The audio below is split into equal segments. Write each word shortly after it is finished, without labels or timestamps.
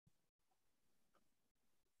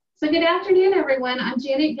So good afternoon, everyone. I'm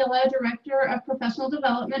Janet Gillow, Director of Professional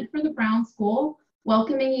Development for the Brown School,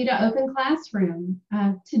 welcoming you to Open Classroom.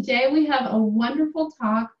 Today we have a wonderful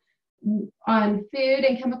talk on food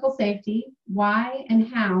and chemical safety, why and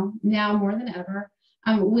how, now more than ever,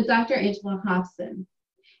 with Dr. Angela Hobson.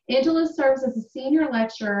 Angela serves as a senior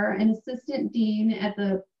lecturer and assistant dean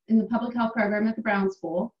in the public health program at the Brown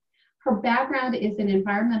School. Her background is in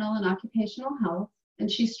environmental and occupational health, and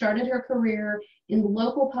she started her career in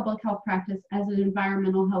local public health practice as an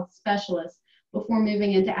environmental health specialist before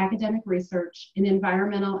moving into academic research in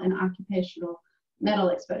environmental and occupational metal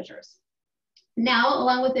exposures. Now,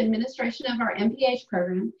 along with the administration of our MPH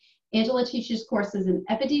program, Angela teaches courses in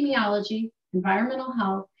epidemiology, environmental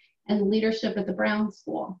health, and leadership at the Brown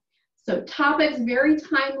School. So topics very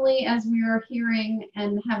timely as we are hearing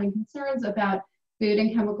and having concerns about food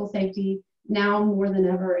and chemical safety now more than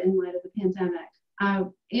ever in light of the pandemic.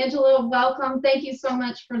 Angela, welcome. Thank you so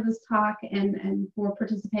much for this talk and for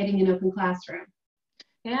participating in Open Classroom.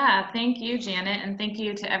 Yeah, thank you, Janet, and thank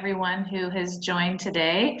you to everyone who has joined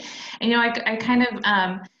today. And I kind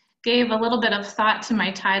of gave a little bit of thought to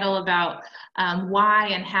my title about why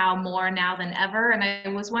and how more now than ever, and I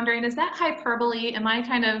was wondering, is that hyperbole? Am I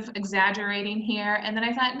kind of exaggerating here? And then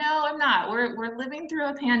I thought, no, I'm not. We're living through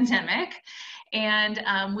a pandemic, and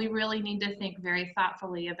we really need to think very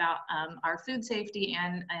thoughtfully about our food safety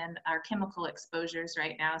and our chemical exposures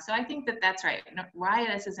right now. So I think that that's right. Why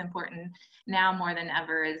this is important now more than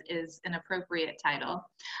ever is an appropriate title.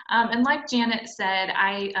 And like Janet said,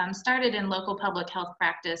 I started in local public health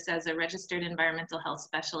practice as a registered environmental health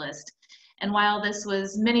specialist. And while this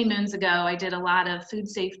was many moons ago, I did a lot of food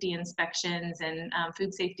safety inspections and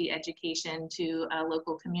food safety education to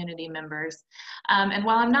local community members. And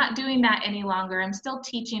while I'm not doing that any longer, I'm still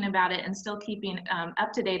teaching about it and still keeping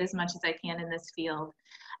up to date as much as I can in this field.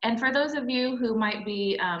 And for those of you who might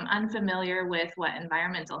be unfamiliar with what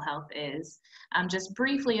environmental health is, just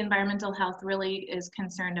briefly, environmental health really is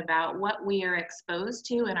concerned about what we are exposed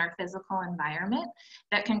to in our physical environment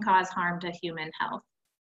that can cause harm to human health.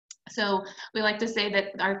 So we like to say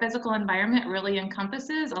that our physical environment really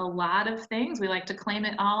encompasses a lot of things. We like to claim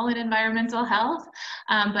it all in environmental health,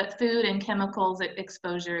 but food and chemicals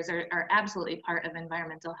exposures are absolutely part of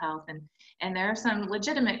environmental health. And there are some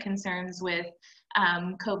legitimate concerns with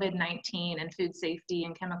COVID-19 and food safety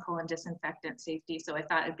and chemical and disinfectant safety. So I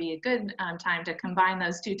thought it'd be a good time to combine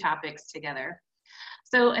those two topics together.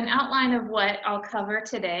 So an outline of what I'll cover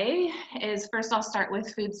today is, first I'll start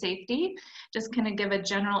with food safety, just kind of give a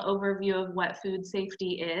general overview of what food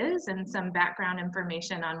safety is and some background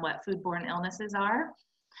information on what foodborne illnesses are.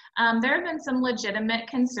 There have been some legitimate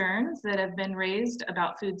concerns that have been raised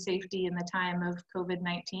about food safety in the time of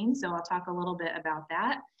COVID-19, so I'll talk a little bit about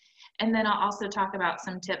that. And then I'll also talk about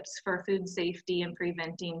some tips for food safety and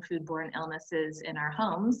preventing foodborne illnesses in our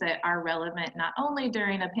homes that are relevant not only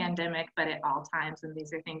during a pandemic, but at all times. And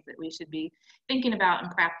these are things that we should be thinking about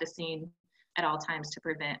and practicing at all times to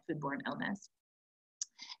prevent foodborne illness.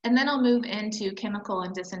 And then I'll move into chemical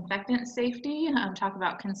and disinfectant safety, talk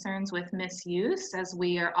about concerns with misuse, as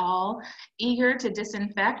we are all eager to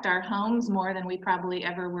disinfect our homes more than we probably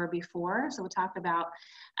ever were before. So we'll talk about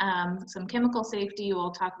some chemical safety.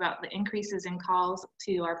 We'll talk about the increases in calls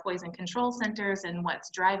to our poison control centers and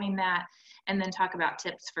what's driving that, and then talk about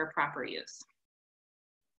tips for proper use.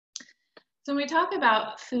 So when we talk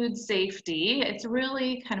about food safety, it's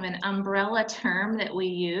really kind of an umbrella term that we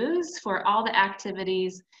use for all the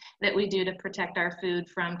activities that we do to protect our food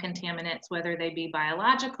from contaminants, whether they be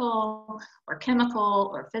biological or chemical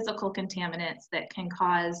or physical contaminants that can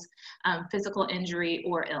cause physical injury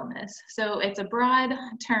or illness. So it's a broad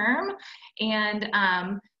term, and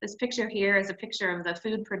this picture here is a picture of the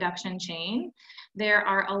food production chain. There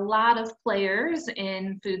are a lot of players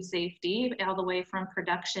in food safety, all the way from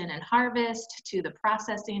production and harvest to the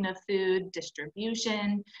processing of food,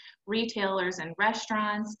 distribution, retailers and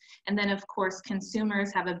restaurants, and then of course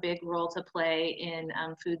consumers have a big role to play in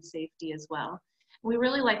food safety as well. We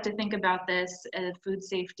really like to think about this food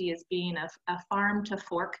safety as being a farm to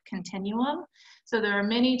fork continuum. So there are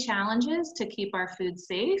many challenges to keep our food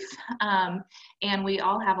safe, and we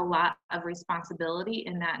all have a lot of responsibility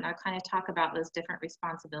in that, and I'll kind of talk about those different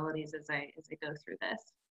responsibilities as I go through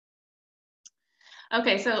this.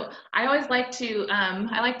 Okay, so I always like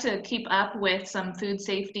to keep up with some food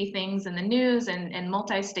safety things in the news and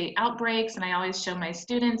multi-state outbreaks, and I always show my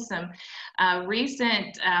students some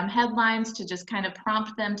recent headlines to just kind of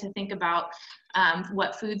prompt them to think about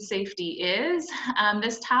what food safety is.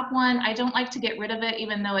 This top one, I don't like to get rid of it,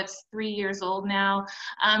 even though it's 3 years old now,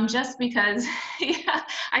 just because yeah,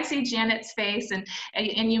 I see Janet's face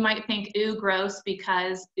and you might think, ooh, gross,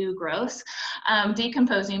 because ooh, gross.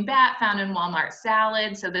 Decomposing bat found in Walmart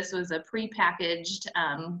salad. So this was a prepackaged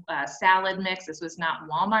salad mix. This was not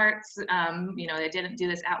Walmart's. You know, they didn't do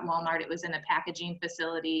this at Walmart. It was in a packaging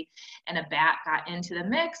facility, and a bat got into the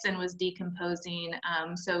mix and was decomposing.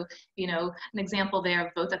 So, you know, an example there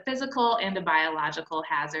of both a physical and a biological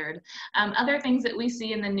hazard. Other things that we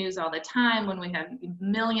see in the news all the time when we have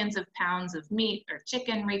millions of pounds of meat or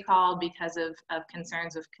chicken recalled because of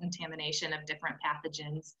concerns of contamination of different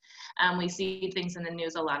pathogens. We see things in the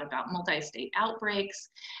news a lot about multi-state outbreaks.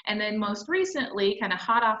 And then most recently, kind of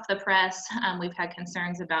hot off the press, we've had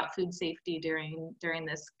concerns about food safety during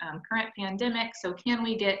this current pandemic. So can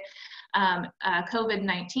we get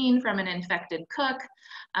COVID-19 from an infected cook?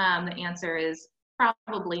 The answer is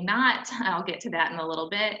probably not. I'll get to that in a little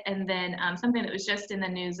bit. And then something that was just in the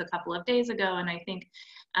news a couple of days ago, and I think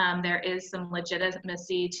there is some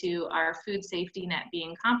legitimacy to our food safety net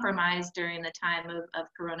being compromised during the time of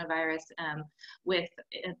coronavirus with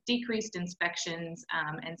decreased inspections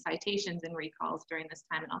and citations and recalls during this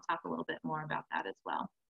time. And I'll talk a little bit more about that as well.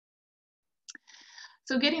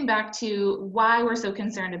 So getting back to why we're so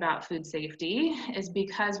concerned about food safety is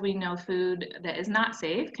because we know food that is not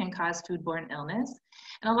safe can cause foodborne illness.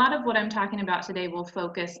 And a lot of what I'm talking about today will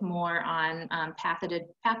focus more on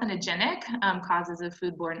pathogenic causes of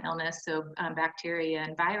foodborne illness, so bacteria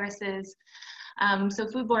and viruses. So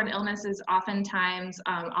foodborne illness is oftentimes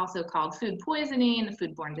also called food poisoning,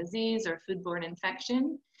 foodborne disease, or foodborne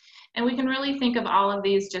infection. And we can really think of all of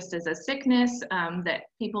these just as a sickness that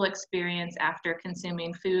people experience after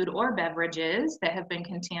consuming food or beverages that have been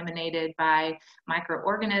contaminated by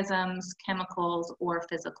microorganisms, chemicals, or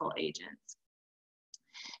physical agents.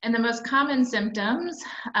 And the most common symptoms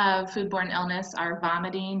of foodborne illness are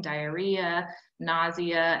vomiting, diarrhea,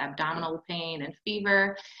 nausea, abdominal pain, and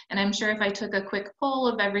fever. And I'm sure if I took a quick poll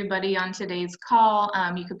of everybody on today's call,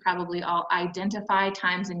 you could probably all identify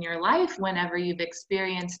times in your life whenever you've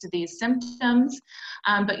experienced these symptoms,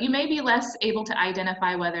 but you may be less able to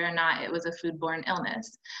identify whether or not it was a foodborne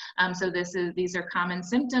illness. So these are common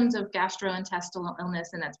symptoms of gastrointestinal illness,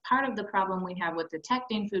 and that's part of the problem we have with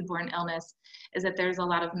detecting foodborne illness, is that there's a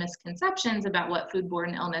lot of misconceptions about what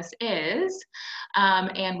foodborne illness is,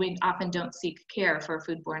 and we often don't seek care for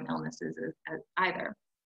foodborne illnesses either.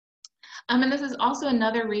 And this is also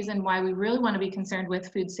another reason why we really want to be concerned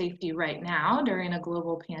with food safety right now during a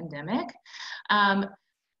global pandemic.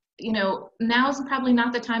 You know, now is probably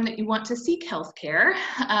not the time that you want to seek health care.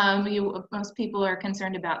 Most people are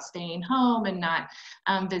concerned about staying home and not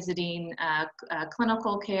visiting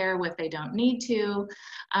clinical care if they don't need to,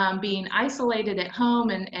 being isolated at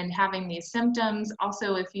home and having these symptoms.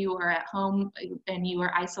 Also, if you are at home and you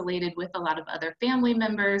are isolated with a lot of other family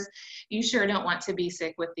members, you sure don't want to be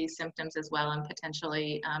sick with these symptoms as well and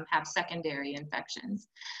potentially have secondary infections.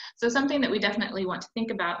 So something that we definitely want to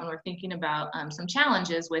think about when we're thinking about some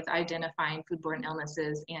challenges with identifying foodborne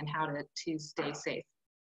illnesses and how to stay safe.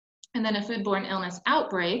 And then a foodborne illness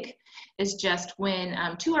outbreak is just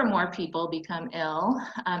when 2 or more people become ill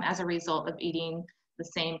as a result of eating the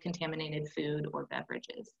same contaminated food or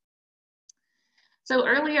beverages. So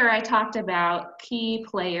earlier I talked about key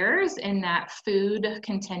players in that food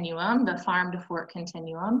continuum, the farm to fork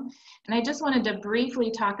continuum. And I just wanted to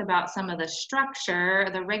briefly talk about some of the structure,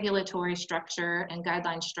 the regulatory structure and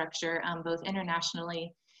guideline structure, both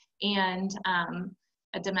internationally and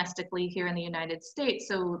domestically here in the United States.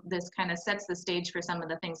 So this kind of sets the stage for some of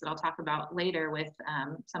the things that I'll talk about later with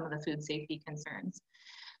some of the food safety concerns.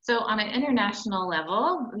 So on an international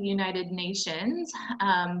level, the United Nations,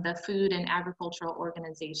 the Food and Agricultural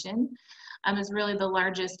Organization, is really the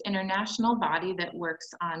largest international body that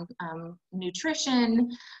works on nutrition,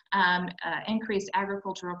 increased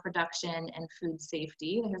agricultural production, and food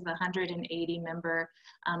safety. There's 180 member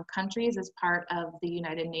countries as part of the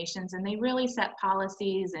United Nations, and they really set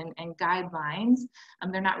policies and guidelines.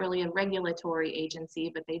 They're not really a regulatory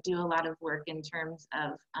agency, but they do a lot of work in terms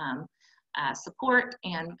of support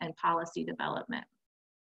and policy development.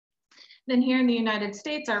 Then here in the United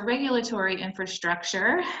States, our regulatory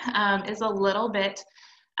infrastructure is a little bit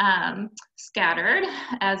scattered,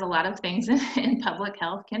 as a lot of things in public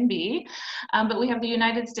health can be. But we have the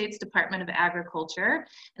United States Department of Agriculture,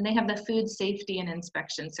 and they have the Food Safety and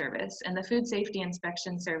Inspection Service. And the Food Safety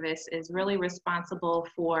Inspection Service is really responsible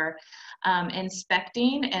for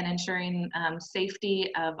inspecting and ensuring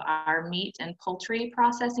safety of our meat and poultry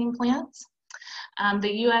processing plants.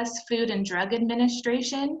 The U.S. Food and Drug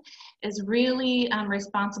Administration is really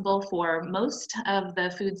responsible for most of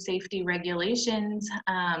the food safety regulations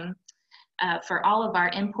for all of our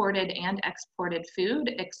imported and exported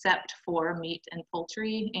food, except for meat and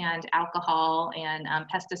poultry and alcohol and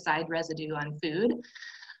pesticide residue on food.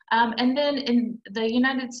 And then in the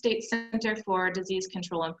United States Center for Disease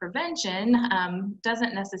Control and Prevention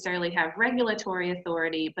doesn't necessarily have regulatory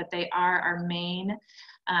authority, but they are our main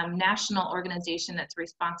national organization that's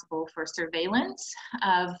responsible for surveillance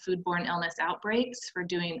of foodborne illness outbreaks, for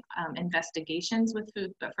doing investigations with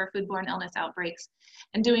for foodborne illness outbreaks,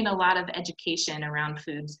 and doing a lot of education around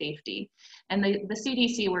food safety. And the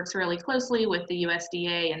CDC works really closely with the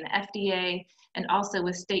USDA and the FDA, and also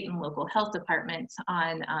with state and local health departments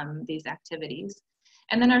on these activities.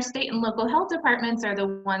 And then our state and local health departments are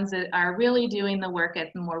the ones that are really doing the work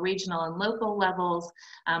at the more regional and local levels,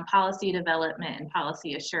 policy development and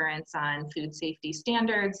policy assurance on food safety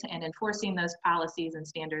standards, and enforcing those policies and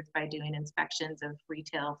standards by doing inspections of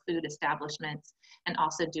retail food establishments, and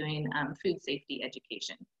also doing food safety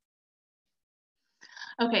education.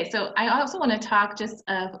 Okay, so I also want to talk just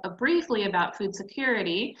briefly about food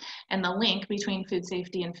security and the link between food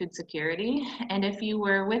safety and food security. And if you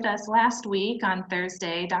were with us last week on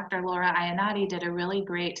Thursday, Dr. Laura Iannotti did a really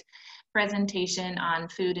great presentation on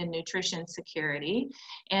food and nutrition security.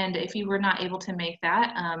 And if you were not able to make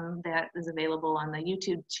that, that is available on the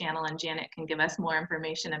YouTube channel, and Janet can give us more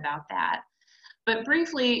information about that. But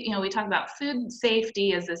briefly, we talk about food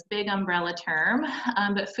safety as this big umbrella term,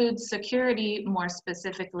 but food security more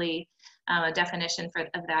specifically, a definition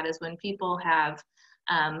of that is when people have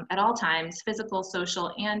at all times physical,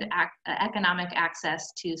 social, and economic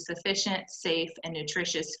access to sufficient, safe, and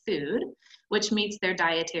nutritious food, which meets their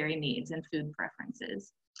dietary needs and food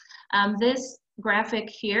preferences. This graphic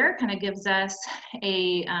here kind of gives us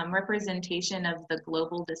a representation of the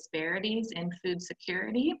global disparities in food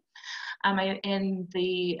security. In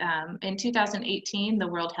 2018, the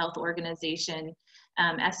World Health Organization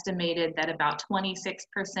estimated that about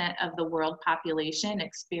 26% of the world population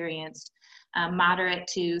experienced moderate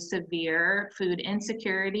to severe food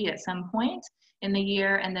insecurity at some point in the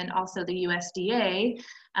year, and then also the USDA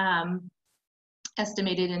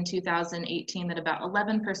estimated in 2018 that about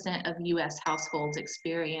 11% of US households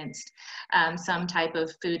experienced some type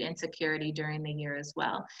of food insecurity during the year as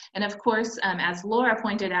well. And of course, as Laura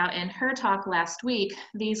pointed out in her talk last week,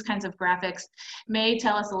 these kinds of graphics may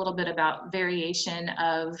tell us a little bit about variation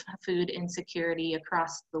of food insecurity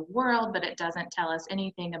across the world, but it doesn't tell us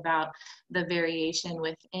anything about the variation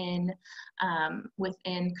within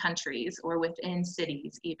countries or within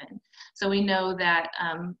cities even. So we know that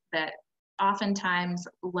oftentimes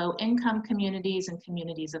low-income communities and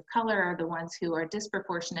communities of color are the ones who are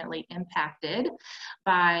disproportionately impacted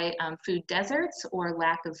by food deserts or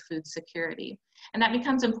lack of food security. And that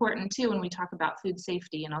becomes important too when we talk about food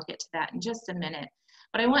safety, and I'll get to that in just a minute.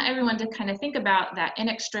 But I want everyone to kind of think about that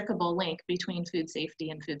inextricable link between food safety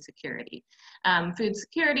and food security. Food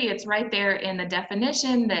security, it's right there in the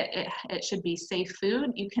definition that it should be safe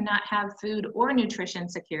food. You cannot have food or nutrition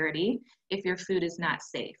security if your food is not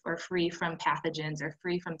safe or free from pathogens or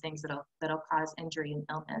free from things that'll cause injury and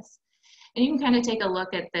illness. And you can kind of take a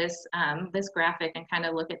look at this, this graphic and kind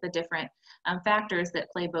of look at the different factors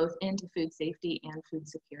that play both into food safety and food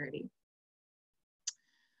security.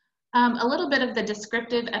 A little bit of the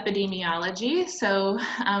descriptive epidemiology. So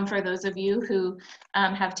for those of you who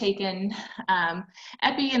have taken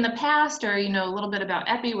epi in the past, or a little bit about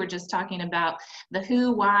epi, we're just talking about the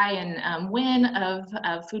who, why, and when of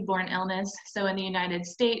foodborne illness. So in the United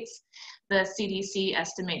States, the CDC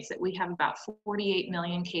estimates that we have about 48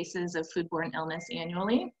 million cases of foodborne illness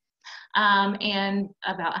annually, and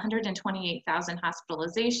about 128,000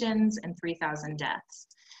 hospitalizations and 3,000 deaths.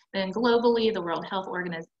 Then globally, the World Health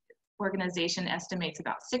Organization estimates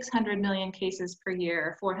about 600 million cases per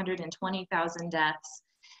year, 420,000 deaths,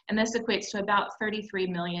 and this equates to about 33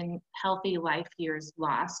 million healthy life years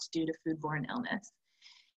lost due to foodborne illness.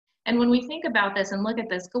 And when we think about this and look at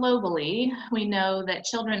this globally, we know that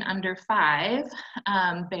children under 5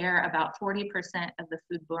 bear about 40% of the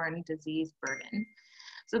foodborne disease burden.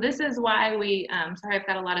 So this is why we, sorry, I've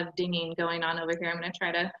got a lot of dinging going on over here. I'm going to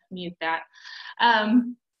try to mute that.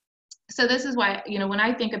 So this is why, when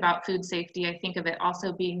I think about food safety, I think of it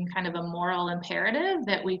also being kind of a moral imperative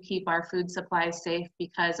that we keep our food supplies safe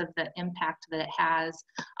because of the impact that it has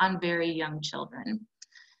on very young children.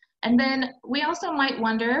 And then we also might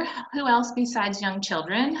wonder who else besides young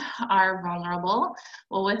children are vulnerable.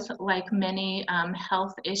 Well, with like many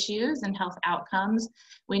health issues and health outcomes,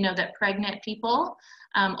 we know that pregnant people,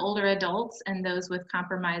 older adults, and those with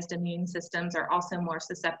compromised immune systems are also more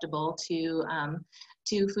susceptible to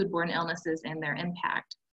foodborne illnesses and their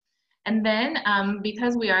impact. And then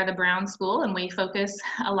because we are the Brown School and we focus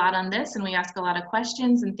a lot on this and we ask a lot of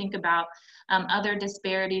questions and think about other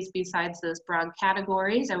disparities besides those broad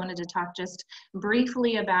categories, I wanted to talk just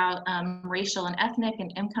briefly about racial and ethnic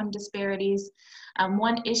and income disparities.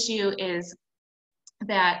 One issue is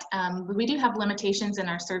that we do have limitations in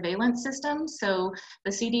our surveillance system. So the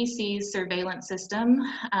CDC's surveillance system,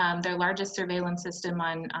 their largest surveillance system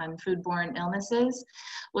on foodborne illnesses,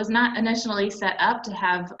 was not initially set up to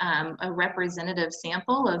have a representative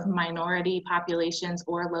sample of minority populations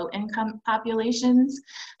or low-income populations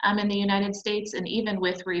in the United States. And even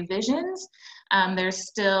with revisions, there's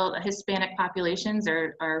still Hispanic populations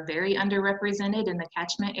are very underrepresented in the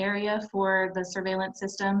catchment area for the surveillance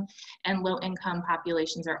system, and low-income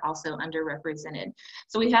populations are also underrepresented.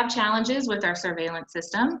 So we have challenges with our surveillance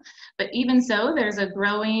system, but even so, there's a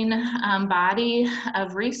growing body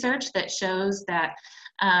of research that shows that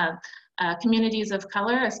communities of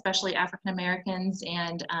color, especially African Americans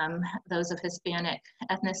and those of Hispanic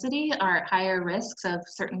ethnicity, are at higher risks of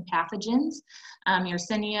certain pathogens,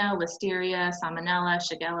 Yersinia, Listeria, Salmonella,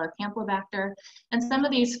 Shigella, Campylobacter. And some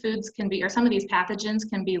of these foods can be, or some of these pathogens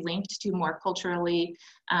can be linked to more culturally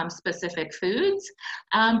specific foods,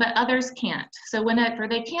 but others can't. So whenever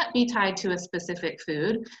they can't be tied to a specific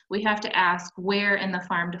food, we have to ask where in the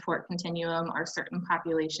farm to fork continuum are certain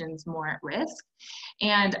populations more at risk.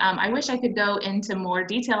 And I wish I could go into more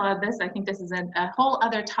detail of this. I think this is a whole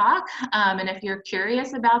other talk. And if you're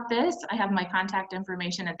curious about this, I have my contact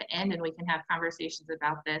information at the end and we can have conversations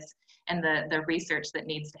about this and the research that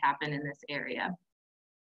needs to happen in this area.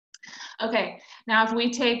 Okay, now if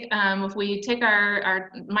we take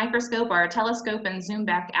our microscope or our telescope and zoom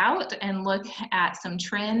back out and look at some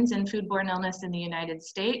trends in foodborne illness in the United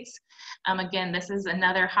States. Again, this is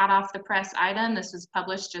another hot off the press item. This was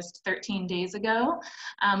published just 13 days ago,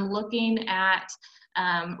 looking at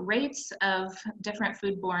rates of different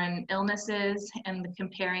foodborne illnesses and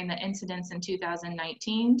comparing the incidence in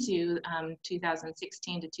 2019 to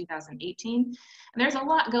 2016 to 2018. And there's a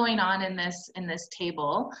lot going on in this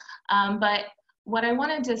table, but what I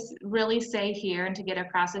wanted to really say here and to get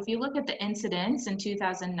across, if you look at the incidence in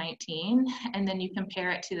 2019 and then you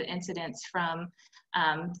compare it to the incidence from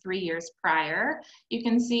 3 years prior, you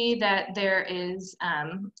can see that there is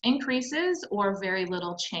increases or very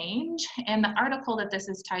little change. And the article that this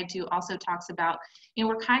is tied to also talks about, you know,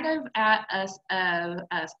 we're kind of at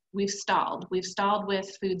we've stalled. We've stalled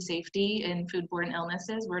with food safety and foodborne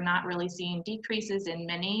illnesses. We're not really seeing decreases in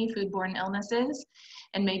many foodborne illnesses,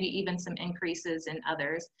 and maybe even some increases in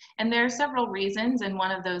others. And there are several reasons, and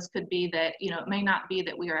one of those could be that, you know, it may not be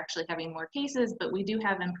that we are actually having more cases, but we do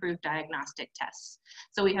have improved diagnostic tests.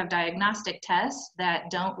 So we have diagnostic tests that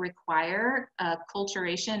don't require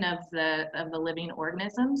culturation of the living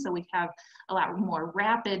organism. So we have a lot more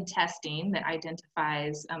rapid testing that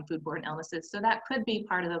identifies foodborne illnesses. So that could be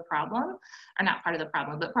part of the problem, or not part of the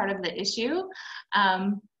problem, but part of the issue.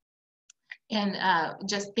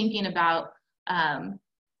 Just thinking about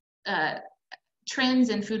trends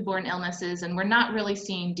in foodborne illnesses, and we're not really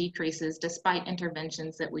seeing decreases despite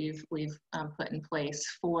interventions that we've put in place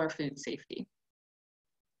for food safety.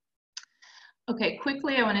 Okay,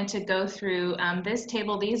 quickly, I wanted to go through this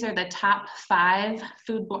table. These are the top 5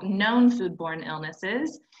 known foodborne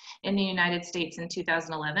illnesses in the United States in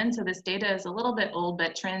 2011. So this data is a little bit old,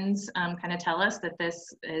 but trends kind of tell us that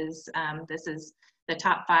this is the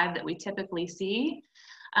top 5 that we typically see.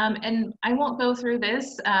 And I won't go through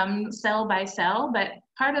this cell by cell, but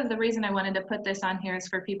part of the reason I wanted to put this on here is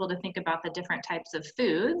for people to think about the different types of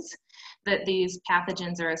foods that these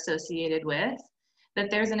pathogens are associated with, that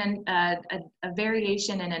there's a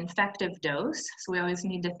variation in infective dose. So we always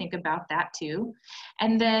need to think about that too.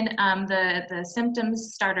 And then the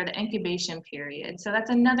symptoms start or the incubation period. So that's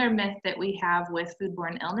another myth that we have with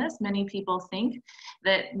foodborne illness. Many people think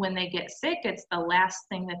that when they get sick, it's the last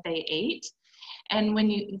thing that they ate. And when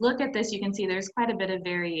you look at this, you can see there's quite a bit of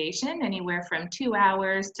variation, anywhere from 2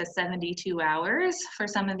 hours to 72 hours for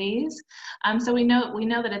some of these. So we know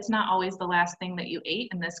that it's not always the last thing that you ate,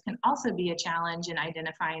 and this can also be a challenge in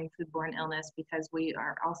identifying foodborne illness because we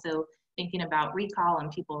are also thinking about recall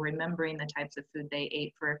and people remembering the types of food they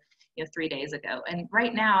ate for 3 days ago. And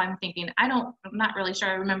right now I'm thinking, I'm not really sure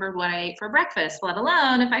I remembered what I ate for breakfast, let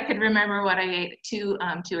alone if I could remember what I ate 2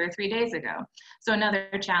 or 3 days ago. So another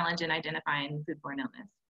challenge in identifying foodborne illness.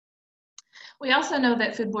 We also know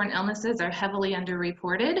that foodborne illnesses are heavily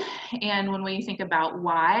underreported. And when we think about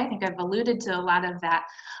why, I think I've alluded to a lot of that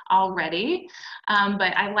already.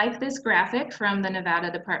 But I like this graphic from the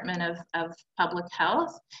Nevada Department of Public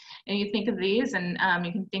Health. And you think of these, and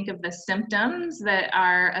you can think of the symptoms that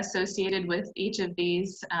are associated with each of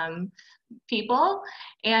these people.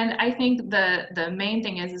 And I think the main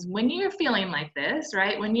thing is when you're feeling like this,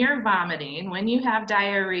 right? When you're vomiting, when you have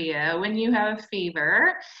diarrhea, when you have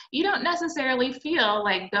fever, you don't necessarily feel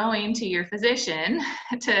like going to your physician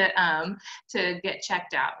to get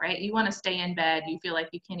checked out, right? You want to stay in bed. You feel like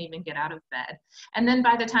you can't even get out of bed. And then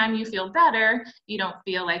by the time you feel better, you don't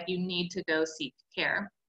feel like you need to go seek care.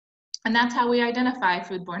 And that's how we identify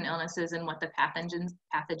foodborne illnesses and what the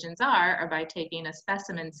pathogens are by taking a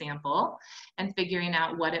specimen sample and figuring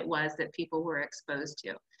out what it was that people were exposed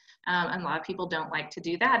to. And a lot of people don't like to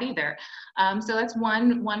do that either. So that's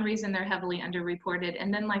one reason they're heavily underreported.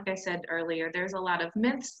 And then, like I said earlier, there's a lot of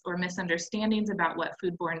myths or misunderstandings about what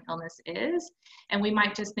foodborne illness is. And we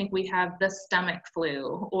might just think we have the stomach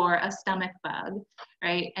flu or a stomach bug,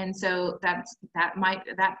 right? And so that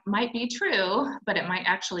might be true, but it might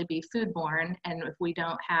actually be foodborne. And if we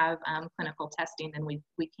don't have clinical testing, then we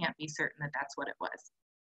can't be certain that that's what it was.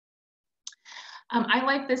 I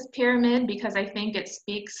like this pyramid because I think it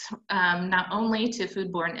speaks not only to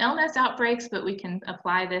foodborne illness outbreaks, but we can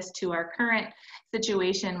apply this to our current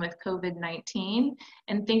situation with COVID-19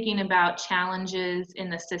 and thinking about challenges in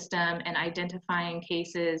the system and identifying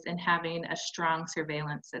cases and having a strong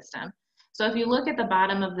surveillance system. So if you look at the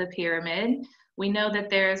bottom of the pyramid, we know that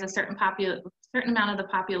there's a certain amount of the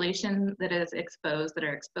population that are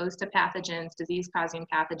exposed to pathogens, disease-causing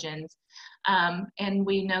pathogens. And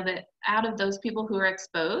we know that out of those people who are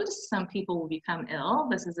exposed, some people will become ill.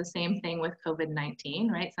 This is the same thing with COVID-19,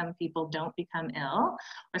 right? Some people don't become ill,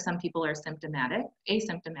 or some people are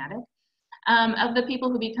asymptomatic. Of the people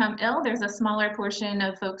who become ill, there's a smaller portion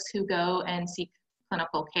of folks who go and seek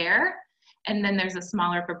clinical care. And then there's a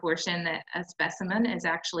smaller proportion that a specimen is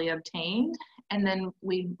actually obtained. And then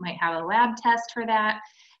we might have a lab test for that.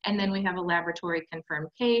 And then we have a laboratory confirmed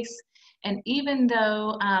case. And even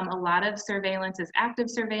though a lot of surveillance is active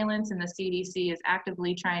surveillance and the CDC is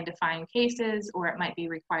actively trying to find cases, or it might be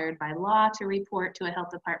required by law to report to a health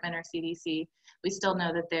department or CDC, we still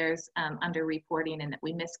know that there's underreporting and that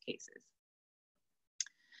we miss cases.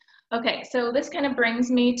 Okay, so this kind of brings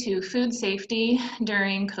me to food safety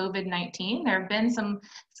during COVID-19. There have been some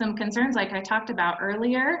concerns like I talked about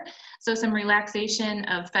earlier. So some relaxation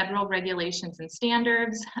of federal regulations and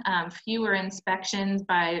standards, fewer inspections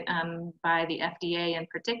by the FDA in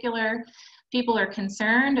particular. People are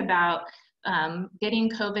concerned about getting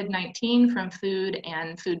COVID-19 from food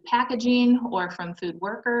and food packaging or from food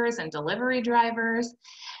workers and delivery drivers.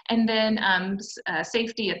 And then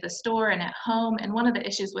safety at the store and at home. And one of the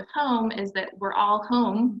issues with home is that we're all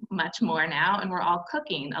home much more now, and we're all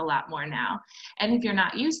cooking a lot more now. And if you're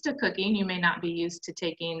not used to cooking, you may not be used to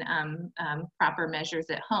taking proper measures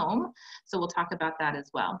at home. So we'll talk about that as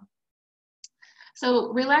well.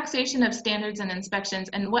 So relaxation of standards and inspections,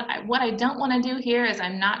 and what I don't want to do here is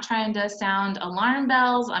I'm not trying to sound alarm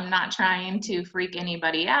bells. I'm not trying to freak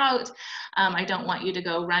anybody out. I don't want you to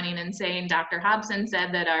go running and saying Dr. Hobson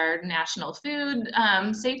said that our national food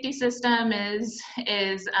safety system is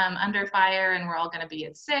under fire and we're all going to be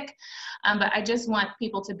sick. But I just want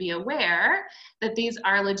people to be aware that these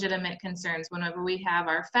are legitimate concerns whenever we have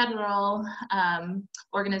our federal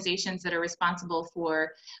organizations that are responsible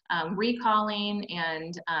for recalling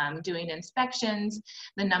and doing inspections.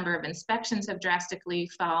 The number of inspections have drastically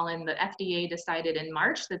fallen. The FDA decided in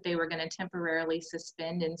March that they were going to temporarily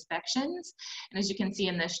suspend inspections. And as you can see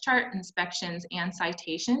in this chart, inspections and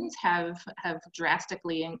citations have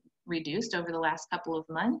drastically reduced over the last couple of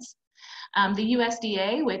months. The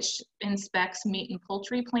USDA, which inspects meat and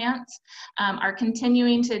poultry plants, are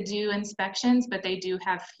continuing to do inspections, but they do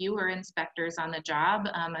have fewer inspectors on the job.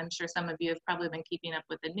 I'm sure some of you have probably been keeping up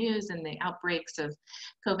with the news and the outbreaks of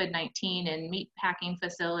COVID-19 in meat packing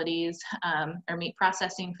facilities or meat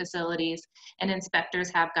processing facilities, and inspectors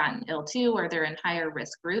have gotten ill too, or they're in higher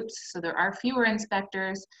risk groups. So there are fewer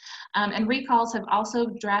inspectors, and recalls have also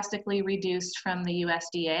drastically reduced from the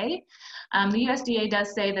USDA. The USDA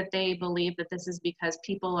does say that they believe that this is because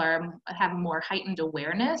people have a more heightened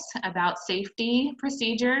awareness about safety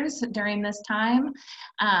procedures during this time.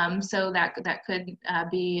 So that could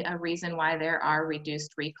be a reason why there are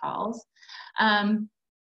reduced recalls.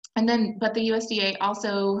 But the USDA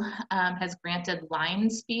also has granted line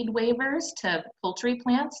speed waivers to poultry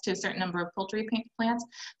plants, to a certain number of poultry plants.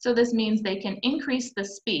 So this means they can increase the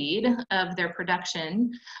speed of their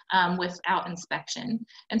production without inspection.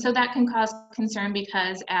 And so that can cause concern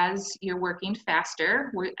because as you're working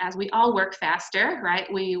faster, as we all work faster,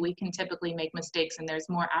 right, we can typically make mistakes and there's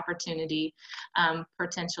more opportunity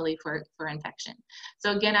potentially for infection.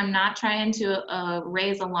 So again, I'm not trying to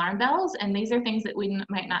raise alarm bells, and these are things that we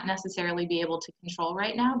might not necessarily be able to control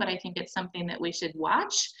right now, but I think it's something that we should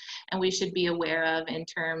watch and we should be aware of in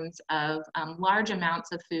terms of large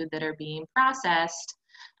amounts of food that are being processed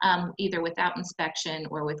either without inspection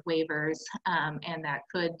or with waivers, and that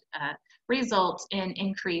could result in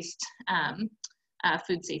increased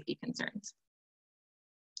food safety concerns.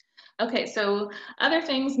 Okay, so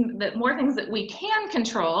more things that we can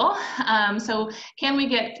control. So can we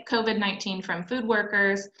get COVID-19 from food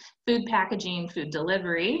workers, food packaging, food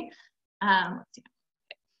delivery?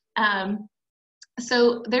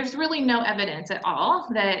 So there's really no evidence at all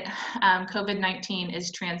that COVID-19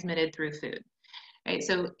 is transmitted through food. Right,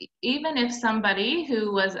 so even if somebody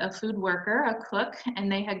who was a food worker, a cook,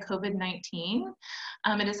 and they had COVID-19,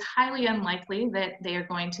 it is highly unlikely that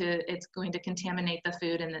it's going to contaminate the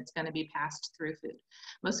food and it's going to be passed through food.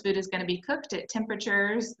 Most food is going to be cooked at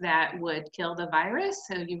temperatures that would kill the virus,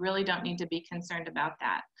 so you really don't need to be concerned about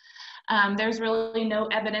that. There's really no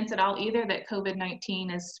evidence at all either that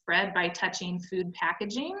COVID-19 is spread by touching food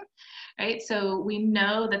packaging, right? So we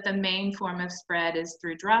know that the main form of spread is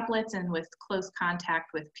through droplets and with close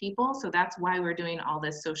contact with people. So that's why we're doing all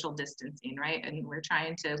this social distancing, right? And we're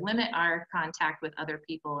trying to limit our contact with other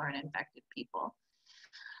people or infected people.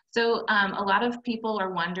 So a lot of people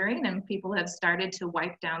are wondering, and people have started to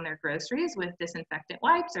wipe down their groceries with disinfectant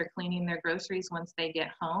wipes or cleaning their groceries once they get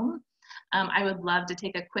home. I would love to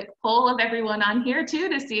take a quick poll of everyone on here too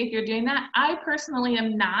to see if you're doing that. I personally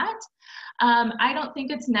am not. I don't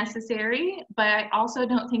think it's necessary, but I also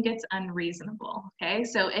don't think it's unreasonable, okay?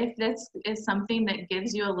 So if this is something that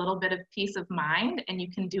gives you a little bit of peace of mind and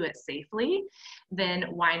you can do it safely, then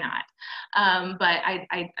why not? But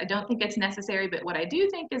I don't think it's necessary, but what I do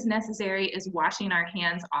think is necessary is washing our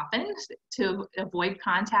hands often to avoid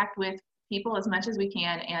contact with people as much as we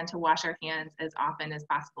can and to wash our hands as often as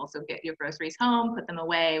possible. So get your groceries home, put them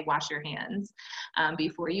away, wash your hands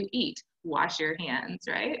before you eat. Wash your hands,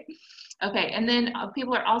 right? Okay, and then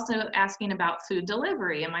people are also asking about food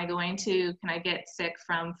delivery. Can I get sick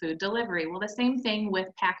from food delivery? Well, the same thing with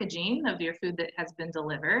packaging of your food that has been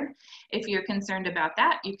delivered. If you're concerned about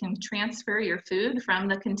that, you can transfer your food from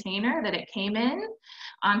the container that it came in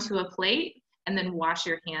onto a plate and then wash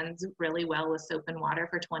your hands really well with soap and water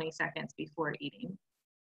for 20 seconds before eating.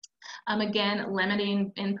 Again,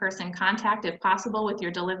 limiting in-person contact if possible with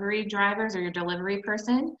your delivery drivers or your delivery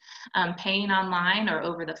person, paying online or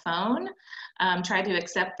over the phone. Try to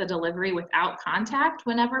accept the delivery without contact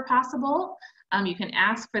whenever possible. You can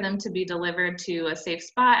ask for them to be delivered to a safe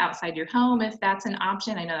spot outside your home if that's an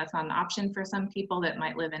option. I know that's not an option for some people that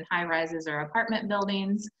might live in high rises or apartment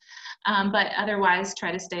buildings, but otherwise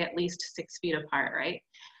try to stay at least 6 feet apart, right?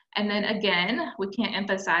 And then again, we can't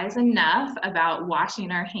emphasize enough about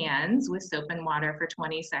washing our hands with soap and water for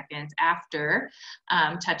 20 seconds after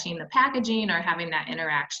touching the packaging or having that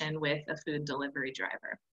interaction with a food delivery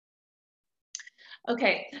driver.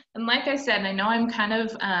 Okay, and like I said, I know I'm kind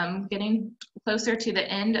of getting closer to the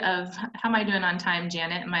end of, how am I doing on time,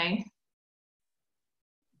 Janet?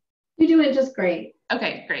 You're doing just great.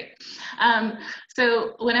 Okay, great.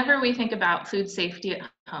 So whenever we think about food safety at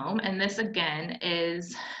home, and this again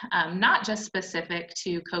is not just specific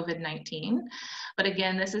to COVID-19, but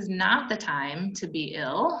again, this is not the time to be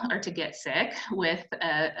ill or to get sick with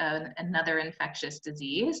another infectious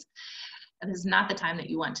disease. This is not the time that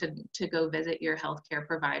you want to go visit your healthcare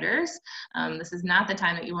providers. This is not the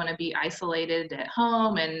time that you want to be isolated at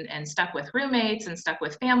home and stuck with roommates and stuck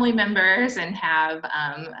with family members and have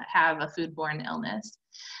a foodborne illness.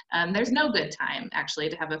 There's no good time actually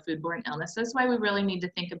to have a foodborne illness. That's why we really need to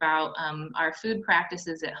think about our food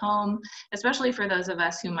practices at home, especially for those of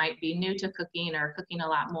us who might be new to cooking or cooking a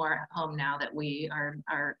lot more at home now that we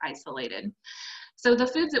are isolated. So the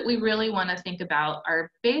foods that we really want to think about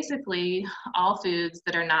are basically all foods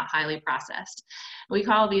that are not highly processed. We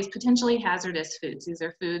call these potentially hazardous foods. These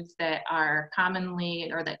are foods that are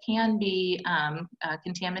commonly or that can be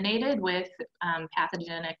contaminated with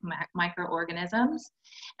pathogenic microorganisms.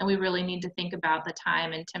 And we really need to think about the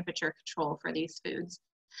time and temperature control for these foods.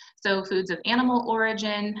 So foods of animal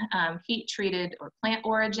origin, heat treated or plant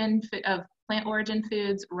origin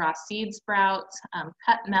foods, raw seed sprouts,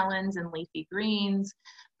 cut melons and leafy greens,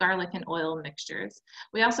 garlic and oil mixtures.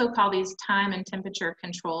 We also call these time and temperature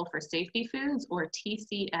control for safety foods, or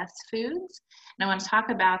TCS foods. And I want to talk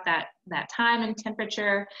about that time and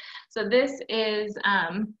temperature. So this is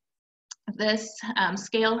this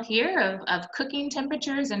scale here of cooking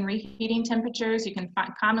temperatures and reheating temperatures. You can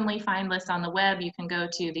commonly find this on the web. You can go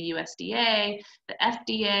to the USDA, the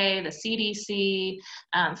FDA, the CDC,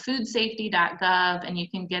 foodsafety.gov, and you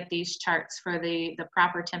can get these charts for the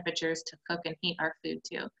proper temperatures to cook and heat our food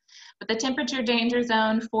to. But the temperature danger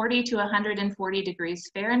zone, 40 to 140 degrees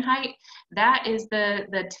Fahrenheit, that is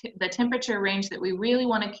the temperature range that we really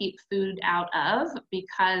want to keep food out of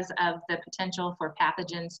because of the potential for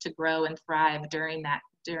pathogens to grow and thrive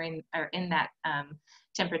in that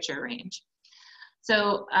temperature range.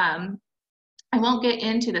 So I won't get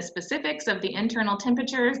into the specifics of the internal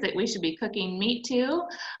temperatures that we should be cooking meat to,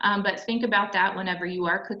 but think about that whenever you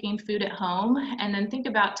are cooking food at home, and then think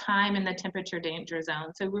about time in the temperature danger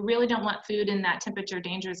zone. So we really don't want food in that temperature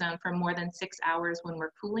danger zone for more than 6 hours when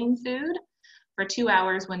we're cooling food, for 2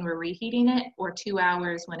 hours when we're reheating it, or 2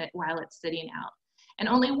 hours while it's sitting out. And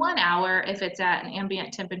only 1 hour if it's at an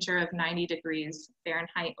ambient temperature of 90 degrees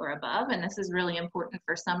Fahrenheit or above. And this is really important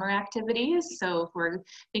for summer activities. So if we're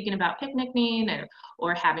thinking about picnicking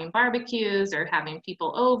or having barbecues or having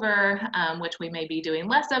people over, which we may be doing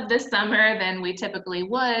less of this summer than we typically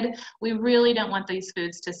would, we really don't want these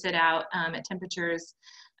foods to sit out at temperatures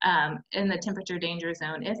in the temperature danger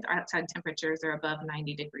zone if outside temperatures are above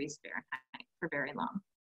 90 degrees Fahrenheit for very long.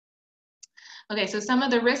 Okay, so some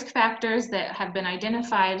of the risk factors that have been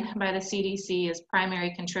identified by the CDC as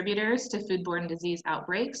primary contributors to foodborne disease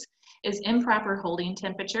outbreaks is improper holding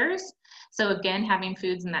temperatures. So again, having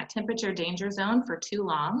foods in that temperature danger zone for too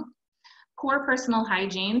long. Poor personal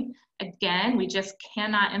hygiene. Again, we just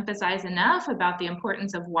cannot emphasize enough about the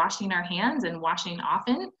importance of washing our hands and washing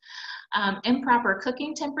often. Improper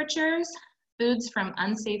cooking temperatures, foods from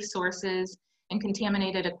unsafe sources, and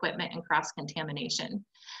contaminated equipment and cross-contamination.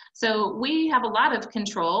 So we have a lot of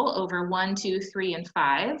control over 1, 2, 3, and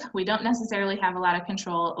 5. We don't necessarily have a lot of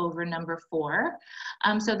control over number 4.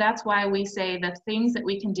 So that's why we say the things that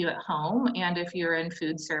we can do at home, and if you're in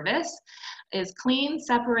food service, is clean,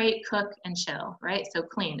 separate, cook, and chill, right? So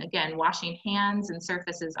clean, again, washing hands and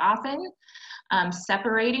surfaces often.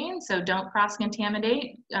 Separating, so don't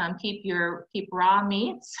cross-contaminate. Keep raw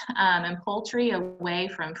meats and poultry away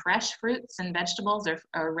from fresh fruits and vegetables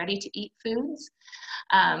or ready-to-eat foods.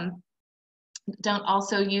 Don't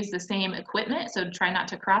also use the same equipment, so try not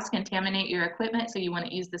to cross-contaminate your equipment. So you want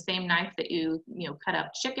to use the same knife that you cut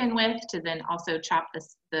up chicken with to then also chop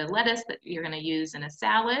the lettuce that you're going to use in a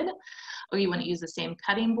salad, or you want to use the same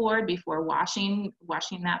cutting board before washing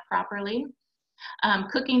that properly.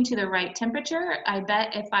 Cooking to the right temperature. I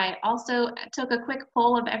bet if I also took a quick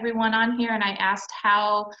poll of everyone on here and I asked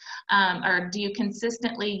how, or do you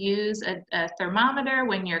consistently use a thermometer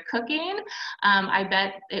when you're cooking, I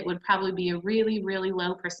bet it would probably be a really, really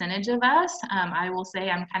low percentage of us. I will say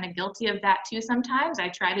I'm kind of guilty of that too sometimes. I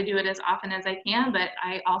try to do it as often as I can, but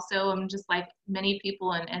I also am just like many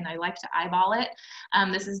people and I like to eyeball it.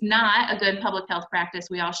 This is not a good public health practice.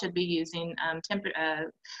 We all should be using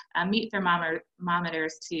meat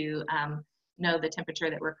thermometers to know the temperature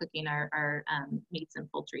that we're cooking our meats and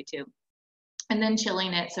poultry to. And then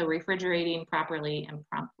chilling it, so refrigerating properly and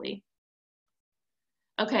promptly.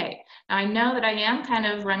 Okay, now I know that I am kind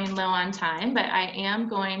of running low on time, but I am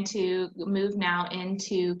going to move now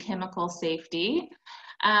into chemical safety.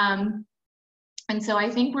 And so I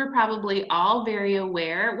think we're probably all very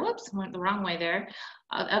aware, whoops, went the wrong way there,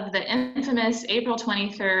 of the infamous April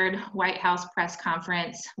 23rd White House press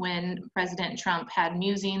conference when President Trump had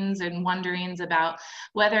musings and wonderings about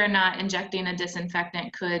whether or not injecting a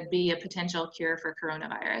disinfectant could be a potential cure for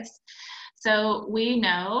coronavirus. So we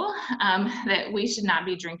know that we should not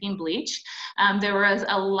be drinking bleach. There was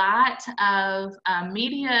a lot of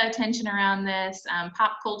media attention around this,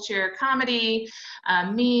 pop culture comedy,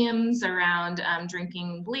 memes around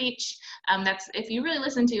drinking bleach. That's, if you really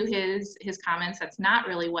listen to his comments, that's not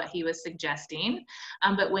really what he was suggesting.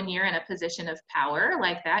 But when you're in a position of power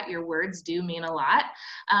like that, your words do mean a lot.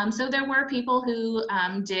 So there were people who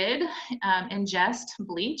did ingest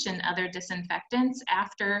bleach and other disinfectants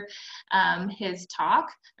after his talk,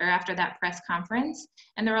 or after that press conference.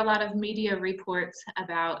 And there were a lot of media reports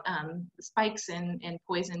about spikes in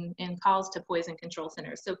poison, in calls to poison control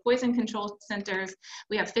centers. So poison control centers,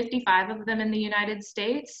 we have 55 of them in the United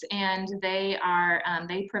States, and they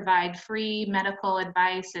provide free medical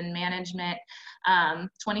advice and management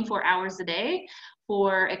 24 hours a day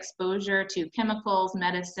for exposure to chemicals,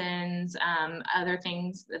 medicines, other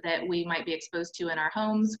things that we might be exposed to in our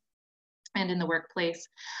homes. and in the workplace.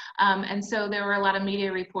 And so there were a lot of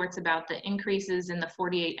media reports about the increases in the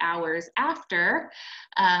 48 hours after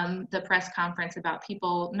the press conference about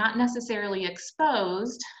people not necessarily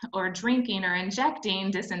exposed or drinking or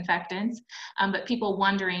injecting disinfectants, but people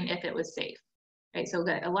wondering if it was safe. Right, so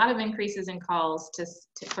a lot of increases in calls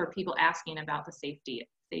for people asking about the safety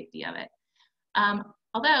of it.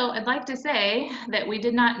 Although I'd like to say that we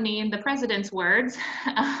did not need the president's words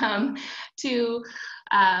to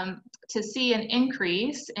see an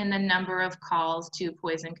increase in the number of calls to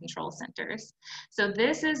poison control centers. So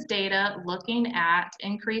this is data looking at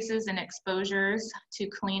increases in exposures to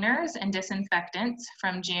cleaners and disinfectants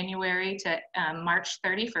from January to March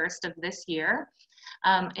 31st of this year.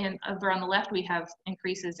 And over on the left, we have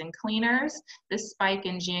increases in cleaners. This spike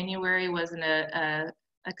in January was an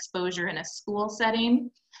exposure in a school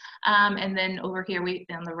setting. And then over here,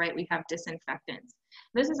 on the right, we have disinfectants.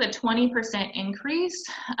 This is a 20% increase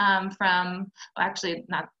from, well, actually,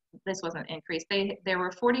 this wasn't increased. There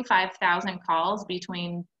were 45,000 calls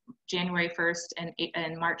between January 1st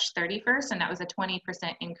and March 31st, and that was a 20%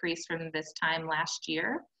 increase from this time last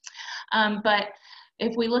year. But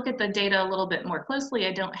if we look at the data a little bit more closely,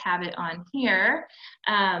 I don't have it on here.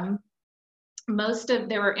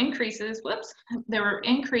 There were increases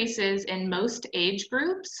in most age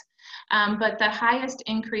groups, but the highest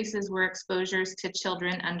increases were exposures to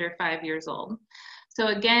children under 5 years old. So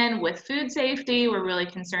again, with food safety, we're really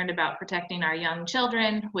concerned about protecting our young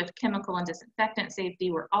children. With chemical and disinfectant safety,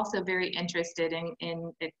 we're also very interested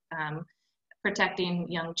in protecting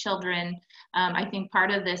young children. I think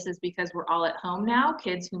part of this is because we're all at home now.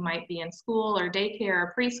 Kids who might be in school or daycare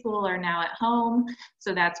or preschool are now at home.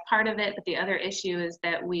 So that's part of it. But the other issue is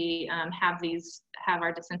that we have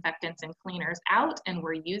our disinfectants and cleaners out, and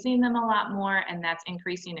we're using them a lot more, and that's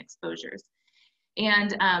increasing exposures.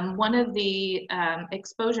 And one of the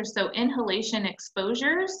exposures, so inhalation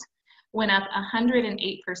exposures went up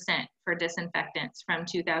 108% for disinfectants from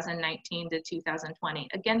 2019 to 2020.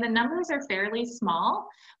 Again, the numbers are fairly small,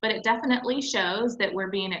 but it definitely shows that we're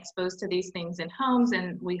being exposed to these things in homes,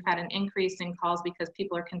 and we've had an increase in calls because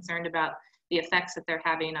people are concerned about the effects that they're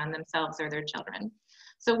having on themselves or their children.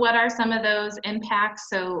 So what are some of those impacts?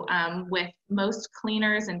 So with most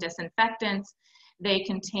cleaners and disinfectants, they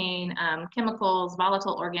contain chemicals,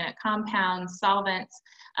 volatile organic compounds, solvents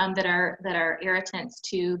that are irritants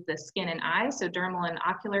to the skin and eyes. So dermal and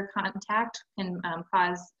ocular contact can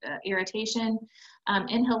cause irritation.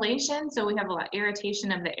 Inhalation, so we have a lot of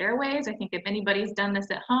irritation of the airways. I think if anybody's done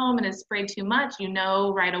this at home and has sprayed too much, you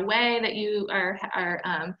know right away that you are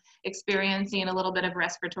experiencing a little bit of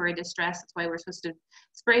respiratory distress. That's why we're supposed to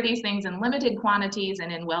spray these things in limited quantities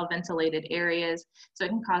and in well-ventilated areas. So it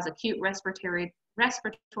can cause acute respiratory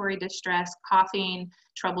distress, coughing,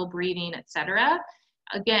 trouble breathing, etc.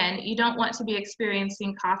 Again, you don't want to be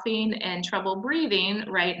experiencing coughing and trouble breathing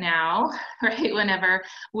right now, right? Whenever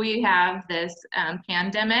we have this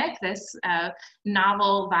pandemic, this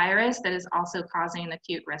novel virus that is also causing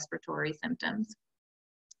acute respiratory symptoms.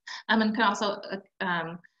 And can also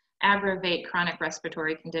aggravate chronic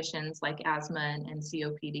respiratory conditions like asthma and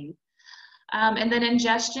COPD. And then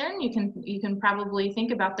ingestion, you can probably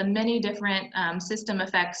think about the many different system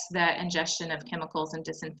effects that ingestion of chemicals and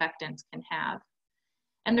disinfectants can have.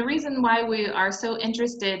 And the reason why we are so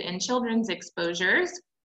interested in children's exposures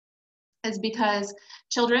is because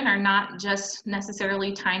children are not just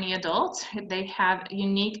necessarily tiny adults. They have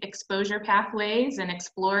unique exposure pathways and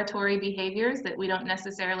exploratory behaviors that we don't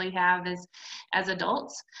necessarily have as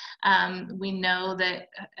adults. We know that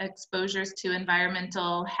exposures to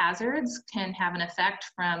environmental hazards can have an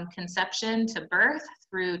effect from conception to birth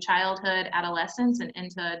through childhood, adolescence, and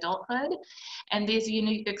into adulthood. And these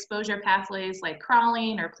unique exposure pathways like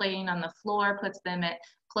crawling or playing on the floor puts them at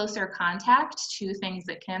closer contact to things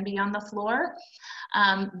that can be on the floor.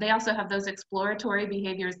 They also have those exploratory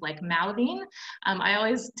behaviors like mouthing. I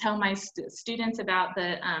always tell my students about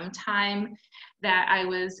the time that I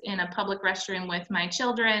was in a public restroom with my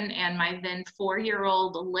children, and my then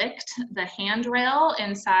 4-year-old licked the handrail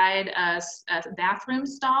inside a bathroom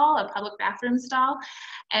stall, a public bathroom stall.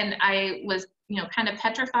 And I was, kind of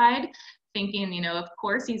petrified, thinking, of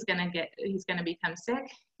course he's gonna become sick.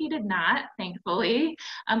 He did not, thankfully,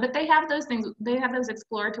 but they have those things, they have those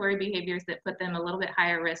exploratory behaviors that put them a little bit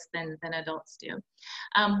higher risk than adults do.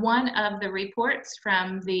 One of the reports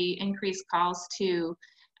from the increased calls to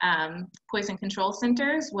poison control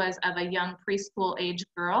centers was of a young preschool age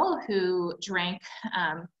girl who drank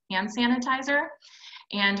hand sanitizer.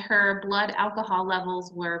 and her blood alcohol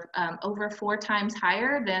levels were over 4 times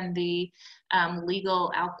higher than the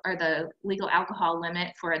legal alcohol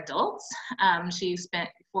limit for adults. She spent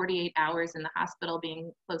 48 hours in the hospital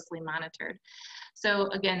being closely monitored. So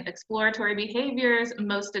again, exploratory behaviors,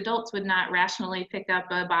 most adults would not rationally pick up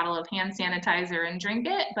a bottle of hand sanitizer and drink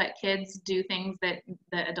it, but kids do things that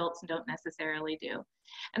the adults don't necessarily do.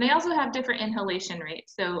 And they also have different inhalation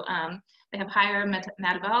rates. So they have higher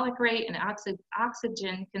metabolic rate and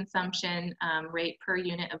oxygen consumption rate per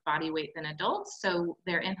unit of body weight than adults. So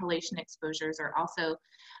their inhalation exposures are also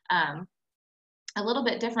a little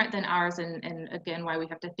bit different than ours, and again, why we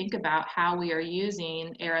have to think about how we are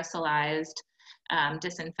using aerosolized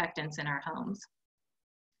disinfectants in our homes.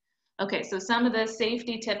 Okay, so some of the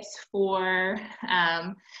safety tips for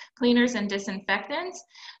cleaners and disinfectants.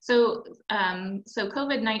 So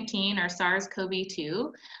COVID-19 or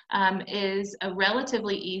SARS-CoV-2 is a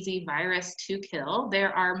relatively easy virus to kill.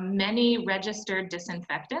 There are many registered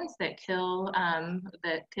disinfectants that kill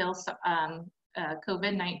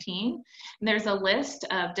COVID-19. There's a list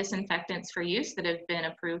of disinfectants for use that have been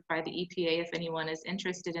approved by the EPA if anyone is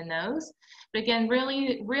interested in those. But again,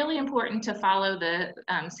 really, really important to follow the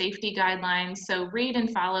safety guidelines. So read and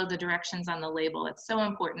follow the directions on the label. It's so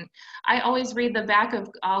important. I always read the back of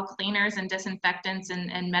all cleaners and disinfectants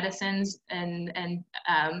and medicines and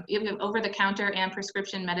even over-the-counter and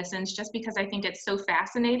prescription medicines, just because I think it's so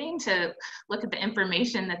fascinating to look at the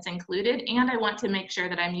information that's included, and I want to make sure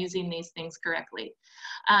that I'm using these things correctly.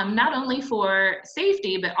 Not only for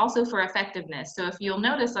safety, but also for effectiveness. So if you'll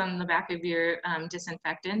notice on the back of your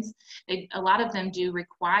disinfectants, a lot of them do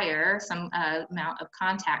require some amount of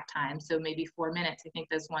contact time. So maybe 4 minutes. I think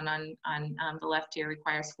this one on the left here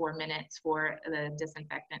requires 4 minutes for the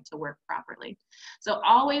disinfectant to work properly. So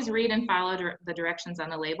always read and follow the directions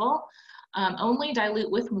on the label. Only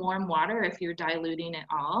dilute with warm water if you're diluting at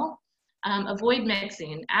all. Avoid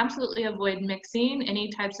mixing, absolutely avoid mixing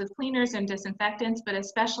any types of cleaners and disinfectants, but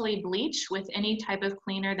especially bleach with any type of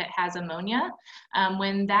cleaner that has ammonia.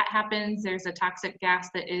 When that happens, there's a toxic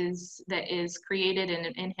gas that is created,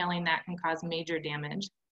 and inhaling that can cause major damage.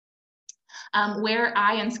 Wear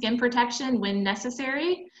eye and skin protection when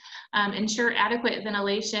necessary. Ensure adequate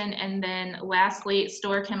ventilation, and then lastly,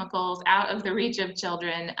 store chemicals out of the reach of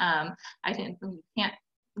children. I think we can't,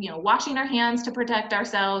 washing our hands to protect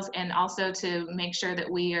ourselves, and also to make sure that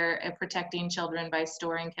we are protecting children by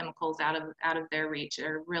storing chemicals out of their reach,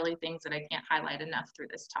 are really things that I can't highlight enough through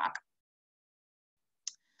this talk.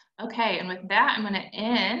 Okay, and with that, I'm going to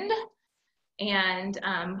end, and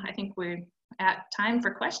I think we're at time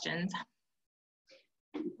for questions.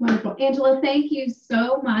 Wonderful. Angela, thank you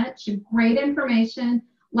so much. Great information.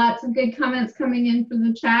 Lots of good comments coming in for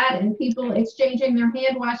the chat, and people exchanging their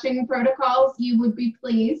hand washing protocols. You would be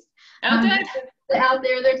pleased. Oh, good. Out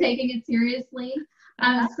there, they're taking it seriously.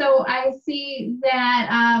 So I see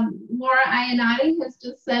that Laura Iannotti has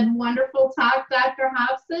just said, wonderful talk, Dr.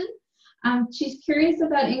 Hobson. She's curious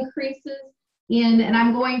about increases in, and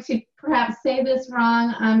I'm going to perhaps say this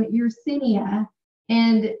wrong, Yersinia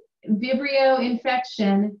and Vibrio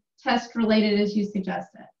infection, test related as you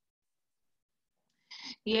suggested.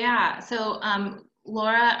 Yeah, so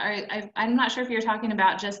Laura, I'm not sure if you're talking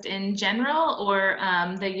about just in general, or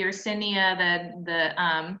the Yersinia,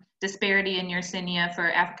 the disparity in Yersinia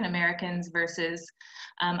for African Americans versus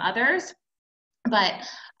others. But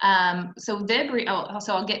so Vibrio,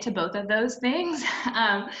 so I'll get to both of those things.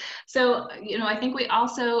 So, I think we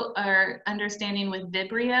also are understanding with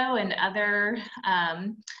Vibrio and other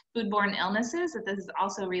foodborne illnesses that this is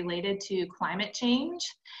also related to climate change,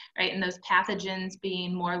 right? And those pathogens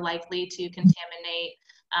being more likely to contaminate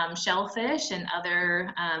shellfish and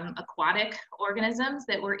other aquatic organisms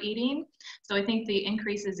that we're eating. So I think the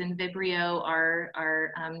increases in Vibrio are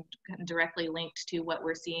directly linked to what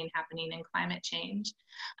we're seeing happening in climate change.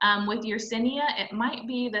 With Yersinia, it might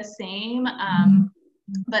be the same,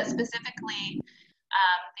 but specifically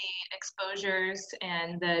the exposures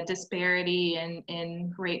and the disparity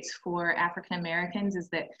in rates for African Americans is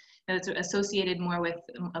that it's associated more with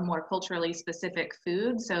a more culturally specific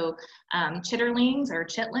food. So chitterlings or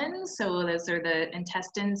chitlins, so those are the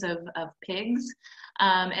intestines of pigs.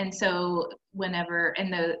 And so whenever,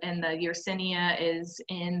 and the Yersinia is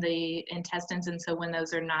in the intestines, and so when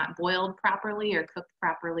those are not boiled properly or cooked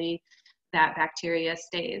properly, that bacteria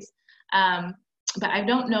stays. But I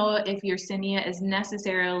don't know if Yersinia is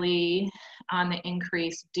necessarily on the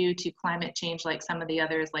increase due to climate change like some of the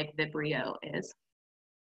others, like Vibrio is.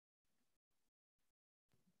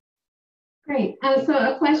 Great. So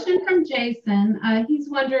a question from Jason. He's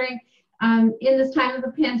wondering, in this time of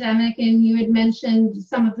the pandemic, and you had mentioned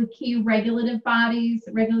some of the key regulatory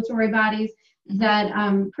bodies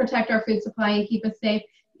that protect our food supply and keep us safe.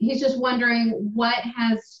 He's just wondering what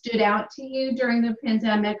has stood out to you during the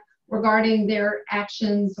pandemic regarding their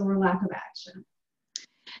actions or lack of action.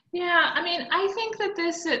 Yeah, I mean, I think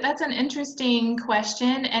that that's an interesting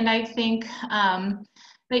question, and I think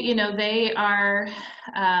that they are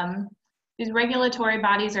these regulatory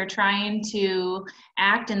bodies are trying to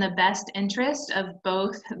act in the best interest of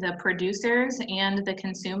both the producers and the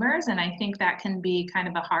consumers, and I think that can be kind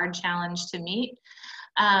of a hard challenge to meet.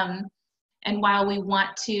 And while we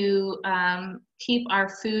want to keep our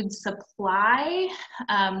food supply,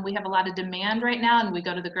 we have a lot of demand right now, and we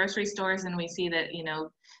go to the grocery stores and we see that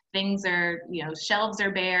things are, shelves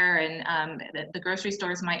are bare, and the grocery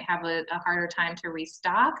stores might have a harder time to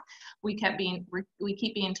restock. We keep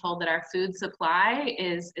being told that our food supply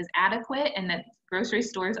is adequate and that grocery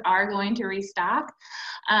stores are going to restock.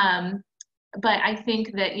 But I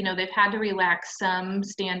think that they've had to relax some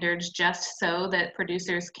standards just so that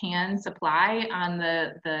producers can supply on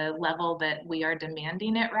the level that we are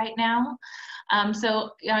demanding it right now. So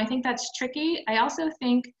I think that's tricky. I also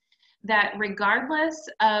think that regardless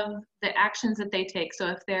of the actions that they take, so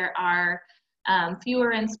if there are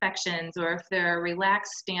fewer inspections or if there are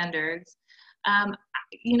relaxed standards,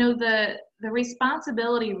 the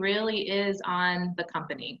responsibility really is on the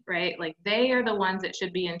company, right? Like, they are the ones that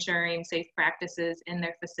should be ensuring safe practices in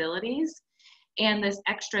their facilities. And this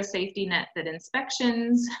extra safety net that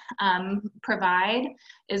inspections provide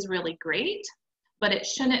is really great, but it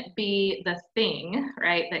shouldn't be the thing,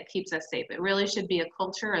 right, that keeps us safe. It really should be a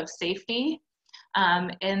culture of safety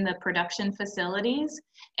in the production facilities.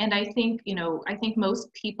 And I think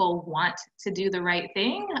most people want to do the right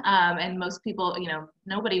thing. And most people,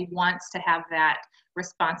 nobody wants to have that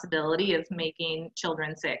responsibility of making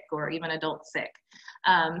children sick or even adults sick.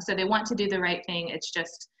 So they want to do the right thing. It's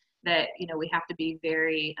just that, we have to be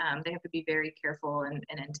very, they have to be very careful and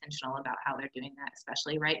intentional about how they're doing that,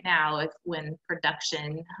 especially right now when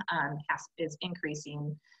production is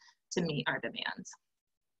increasing to meet our demands.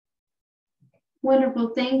 Wonderful,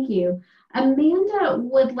 thank you. Amanda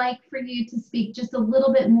would like for you to speak just a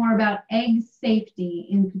little bit more about egg safety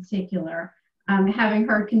in particular, having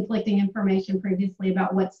heard conflicting information previously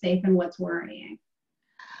about what's safe and what's worrying.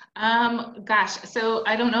 Gosh, so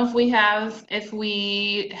I don't know if we have,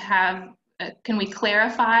 can we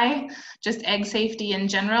clarify just egg safety in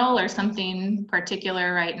general or something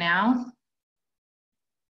particular right now?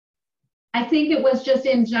 I think it was just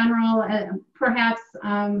in general, perhaps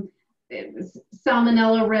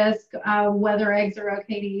salmonella risk, whether eggs are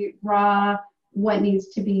okay to eat raw, what needs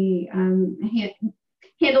to be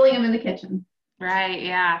handling them in the kitchen. Right,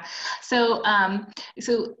 yeah. So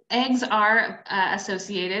eggs are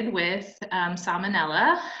associated with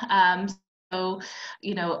salmonella. So,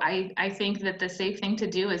 I think that the safe thing to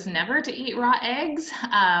do is never to eat raw eggs,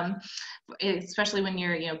 especially when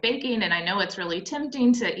you're, baking. And I know it's really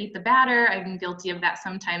tempting to eat the batter. I'm guilty of that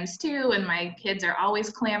sometimes too. And my kids are always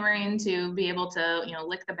clamoring to be able to,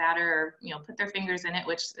 lick the batter or, put their fingers in it,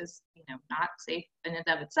 which is, not safe in and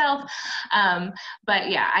of itself. But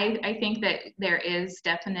yeah, I think that there is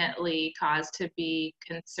definitely cause to be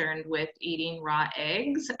concerned with eating raw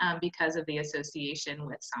eggs because of the association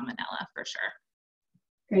with salmonella, for sure.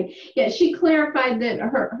 Great. Yeah, she clarified that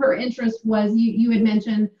her interest was, you had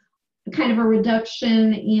mentioned kind of a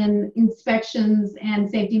reduction in inspections and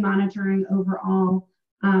safety monitoring overall.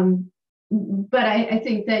 But I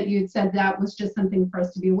think that you had said that was just something for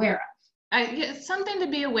us to be aware of. It's something to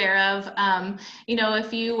be aware of.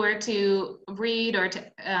 If you were to read or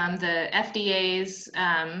the FDA's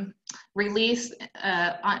release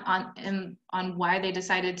on why they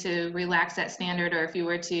decided to relax that standard, or if you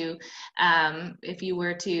were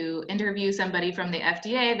to interview somebody from the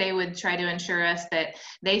FDA, they would try to ensure us that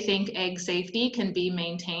they think egg safety can be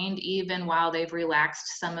maintained even while they've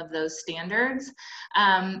relaxed some of those standards.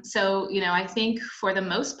 So I think for the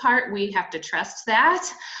most part we have to trust that.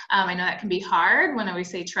 I know that can be hard when we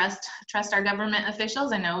say trust our government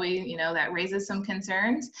officials. I know that raises some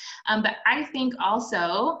concerns, but I think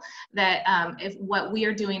also that if what we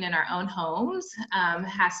are doing in our own homes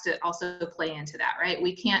has to also play into that, right?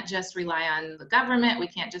 We can't just rely on the government. We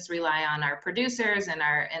can't just rely on our producers and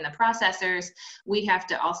the processors. We have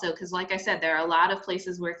to also, because like I said, there are a lot of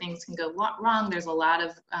places where things can go wrong. There's a lot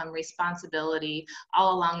of responsibility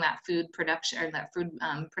all along that food production or that food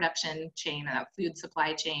production chain, or that food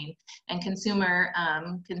supply chain, and consumer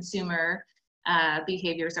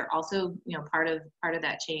behaviors are also part of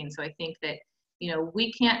that chain. So I think that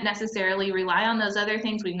we can't necessarily rely on those other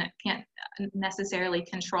things. We can't necessarily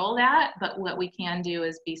control that, but what we can do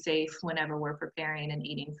is be safe whenever we're preparing and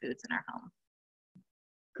eating foods in our home.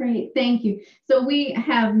 Great, thank you. So we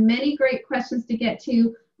have many great questions to get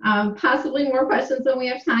to, possibly more questions than we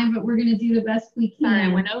have time, but we're going to do the best we can. Sorry, I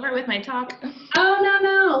went over with my talk. Oh,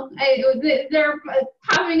 no. They're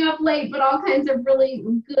popping up late, but all kinds of really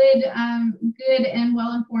good and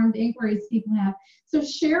well-informed inquiries people have. So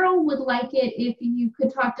Cheryl would like it if you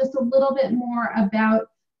could talk just a little bit more about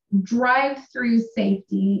drive-through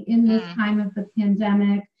safety in this time of the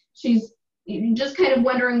pandemic. She's just kind of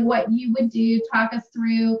wondering what you would do. Talk us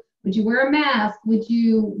through. Would you wear a mask? Would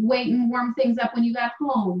you wait and warm things up when you got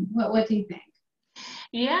home? What do you think?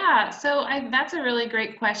 Yeah, so that's a really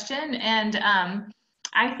great question. And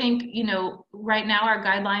I think, right now our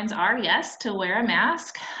guidelines are, yes, to wear a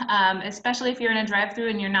mask, especially if you're in a drive-through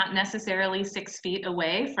and you're not necessarily 6 feet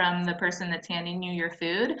away from the person that's handing you your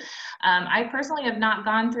food. I personally have not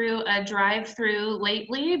gone through a drive-through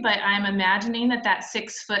lately, but I'm imagining that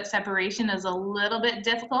 6 foot separation is a little bit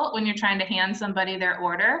difficult when you're trying to hand somebody their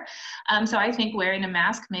order. So I think wearing a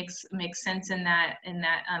mask makes sense in that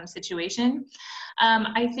situation.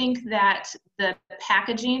 I think that the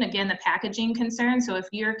packaging concern. So if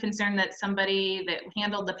you're concerned that somebody that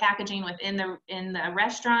handled the packaging in the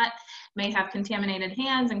restaurant may have contaminated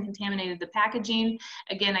hands and contaminated the packaging,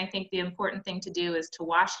 again, I think the important thing to do is to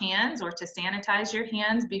wash hands or to sanitize your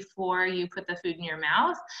hands before you put the food in your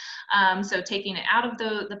mouth. So taking it out of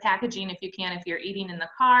the packaging if you can, if you're eating in the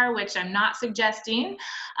car, which I'm not suggesting.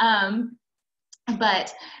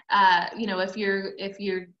 But if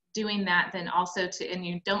you're doing that, then also and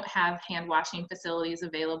you don't have hand washing facilities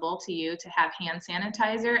available to you, to have hand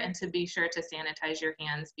sanitizer and to be sure to sanitize your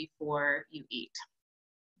hands before you eat.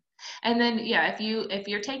 And then, yeah, if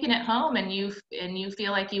you're taking it home and you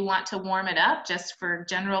feel like you want to warm it up just for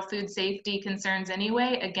general food safety concerns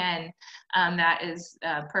anyway, again, that is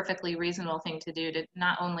a perfectly reasonable thing to do, to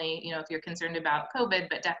not only, if you're concerned about COVID,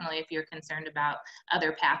 but definitely if you're concerned about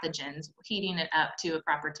other pathogens, heating it up to a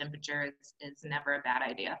proper temperature is never a bad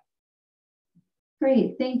idea.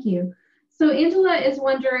 Great, thank you. So Angela is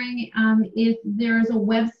wondering if there's a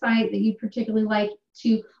website that you particularly like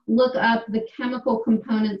to look up the chemical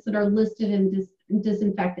components that are listed in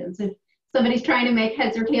disinfectants. If somebody's trying to make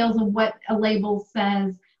heads or tails of what a label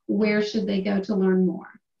says, where should they go to learn more?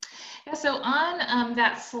 Yeah, so on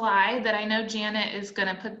that slide that I know Janet is going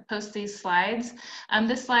to post these slides,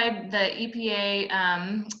 this slide, the EPA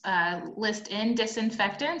list in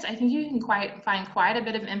disinfectants, I think you can find quite a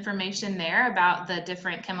bit of information there about the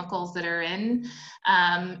different chemicals that are in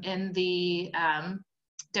the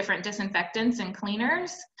different disinfectants and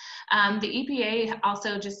cleaners. The EPA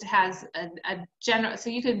also just has a general, so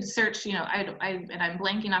you could search, and I'm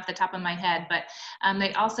blanking off the top of my head, but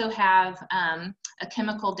they also have a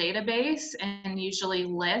chemical database and usually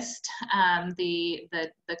list the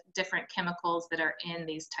different chemicals that are in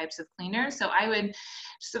these types of cleaners. So I would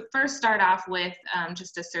first start off with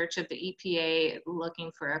just a search of the EPA looking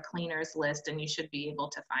for a cleaners list, and you should be able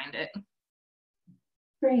to find it.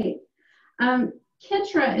 Great.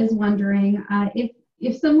 Kitra is wondering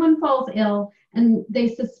if someone falls ill and they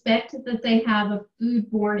suspect that they have a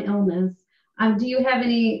foodborne illness, do you have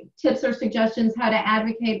any tips or suggestions how to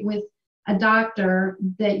advocate with a doctor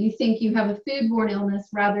that you think you have a foodborne illness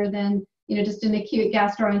rather than, just an acute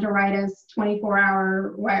gastroenteritis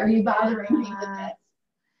 24-hour, why are you bothering me with this?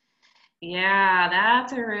 Yeah,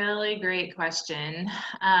 that's a really great question.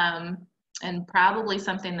 And probably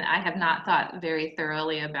something that I have not thought very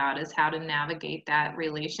thoroughly about is how to navigate that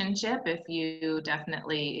relationship. If you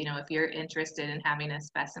definitely, if you're interested in having a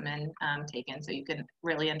specimen taken so you can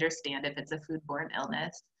really understand if it's a foodborne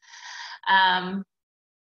illness.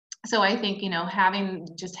 So I think,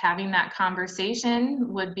 having that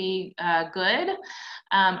conversation would be good.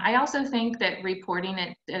 I also think that reporting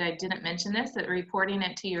it, and I didn't mention this, that reporting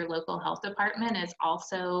it to your local health department is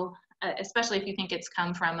also, especially if you think it's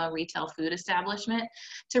come from a retail food establishment,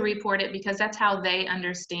 to report it, because that's how they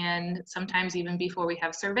understand, sometimes even before we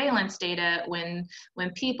have surveillance data, when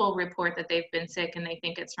people report that they've been sick and they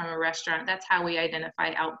think it's from a restaurant, that's how we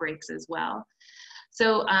identify outbreaks as well.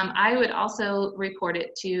 So I would also report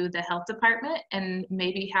it to the health department and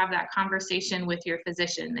maybe have that conversation with your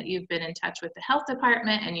physician, that you've been in touch with the health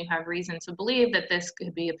department and you have reason to believe that this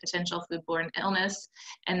could be a potential foodborne illness,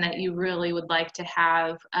 and that you really would like to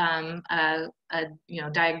have a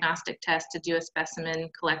diagnostic test, to do a specimen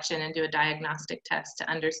collection and do a diagnostic test to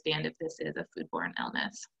understand if this is a foodborne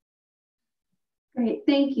illness. Great,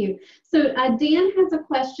 thank you. So Dan has a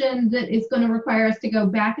question that is going to require us to go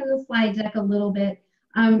back in the slide deck a little bit.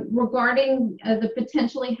 regarding the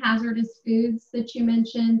potentially hazardous foods that you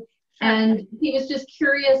mentioned. Sure. And he was just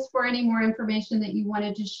curious for any more information that you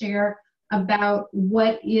wanted to share about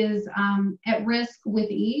what is at risk with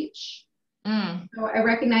each. So I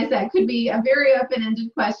recognize that could be a very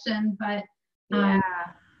open-ended question, but yeah.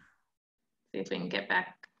 See if we can get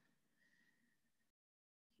back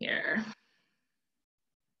here.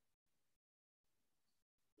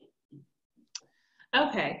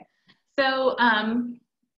 Okay, so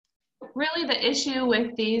really the issue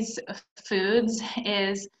with these foods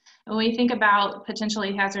is when we think about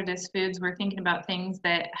potentially hazardous foods, we're thinking about things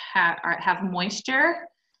that have moisture,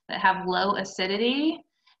 that have low acidity,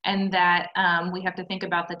 and that we have to think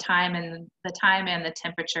about the time and the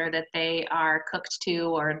temperature that they are cooked to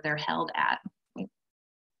or they're held at.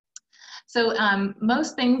 So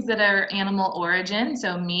most things that are animal origin,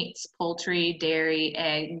 so meats, poultry, dairy,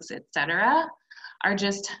 eggs, etc., are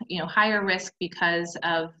just higher risk because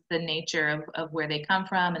of the nature of where they come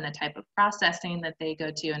from and the type of processing that they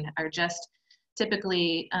go to, and are just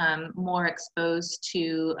typically more exposed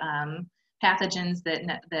to pathogens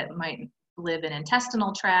that might live in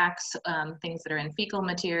intestinal tracts, things that are in fecal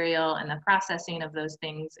material, and the processing of those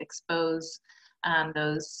things expose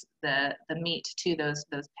the meat to those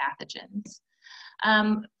pathogens.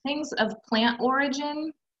 Things of plant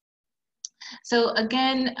origin. So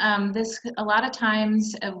again, this a lot of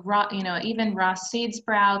times raw, even raw seed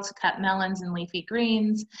sprouts, cut melons, and leafy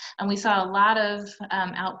greens. And we saw a lot of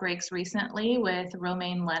outbreaks recently with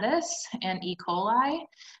romaine lettuce and E. coli.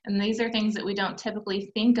 And these are things that we don't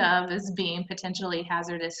typically think of as being potentially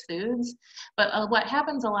hazardous foods. But what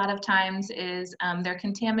happens a lot of times is they're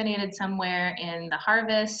contaminated somewhere in the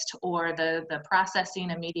harvest or the processing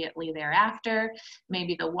immediately thereafter.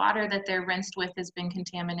 Maybe the water that they're rinsed with has been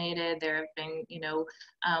contaminated. There have been,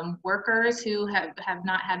 workers who have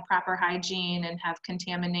not had proper hygiene and have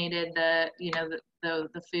contaminated the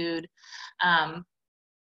food.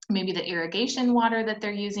 Maybe the irrigation water that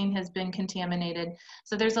they're using has been contaminated.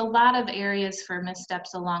 So there's a lot of areas for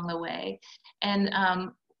missteps along the way. And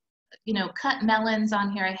cut melons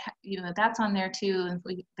on here, that's on there too. And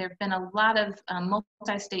there have been a lot of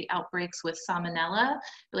multi-state outbreaks with salmonella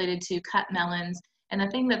related to cut melons. And the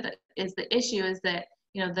thing that is the issue is that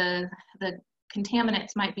the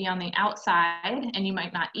contaminants might be on the outside and you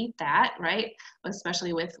might not eat that, right?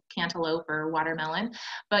 Especially with cantaloupe or watermelon,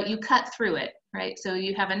 but you cut through it, right? So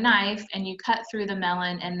you have a knife and you cut through the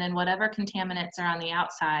melon, and then whatever contaminants are on the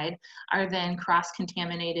outside are then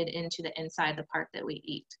cross-contaminated into the inside, the part that we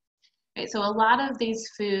eat. Right? So a lot of these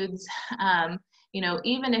foods,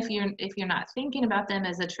 even if you're not thinking about them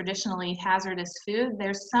as a traditionally hazardous food,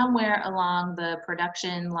 there's somewhere along the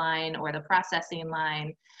production line or the processing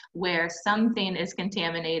line where something is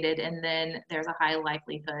contaminated, and then there's a high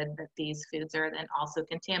likelihood that these foods are then also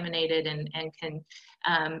contaminated and can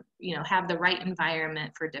have the right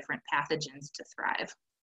environment for different pathogens to thrive.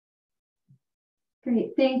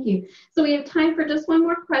 Great, thank you. So we have time for just one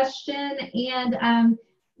more question, and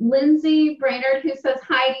Lindsay Brainerd, who says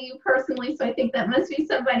hi to you personally, so I think that must be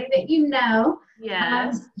somebody that you know.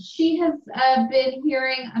 Yes. She has been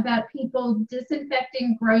hearing about people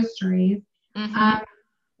disinfecting groceries,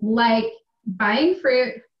 like buying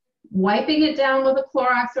fruit, wiping it down with a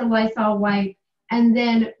Clorox or Lysol wipe, and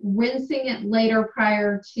then rinsing it later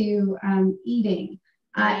prior to eating.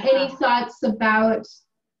 Any thoughts about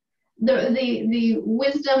the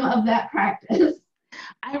wisdom of that practice?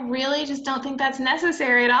 I really just don't think that's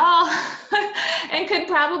necessary at all, and could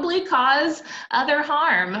probably cause other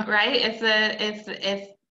harm, right? If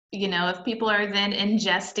people are then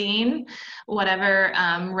ingesting whatever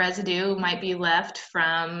residue might be left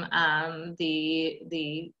from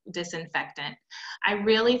the disinfectant. I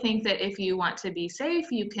really think that if you want to be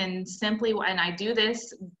safe, you can simply, and I do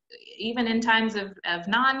this even in times of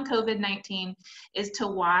non-COVID-19, is to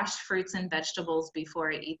wash fruits and vegetables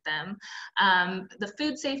before I eat them. The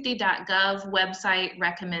foodsafety.gov website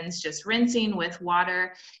recommends just rinsing with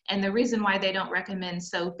water. And the reason why they don't recommend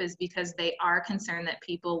soap is because they are concerned that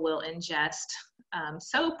people will ingest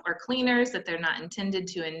soap or cleaners that they're not intended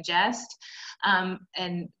to ingest.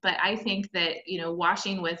 But I think that,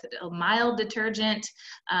 washing with a mild detergent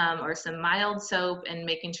or some mild soap and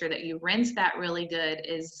making sure that you rinse that really good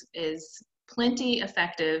is plenty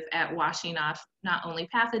effective at washing off not only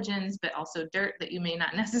pathogens, but also dirt that you may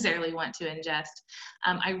not necessarily want to ingest.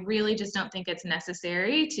 I really just don't think it's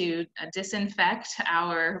necessary to disinfect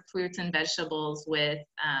our fruits and vegetables with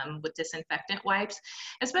disinfectant wipes,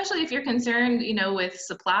 especially if you're concerned, with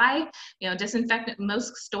supply. Disinfectant,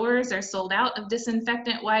 most stores are sold out of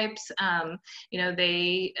disinfectant wipes.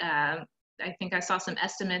 I think I saw some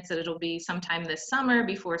estimates that it'll be sometime this summer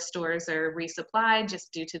before stores are resupplied,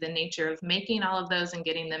 just due to the nature of making all of those and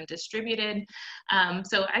getting them distributed.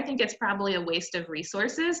 So I think it's probably a waste of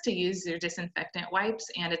resources to use your disinfectant wipes,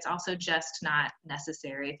 and it's also just not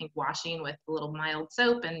necessary. I think washing with a little mild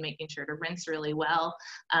soap and making sure to rinse really well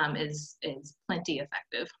is plenty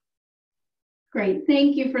effective. Great,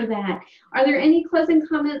 thank you for that. Are there any closing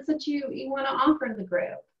comments that you want to offer to the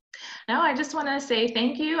group? No, I just want to say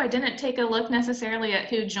thank you. I didn't take a look necessarily at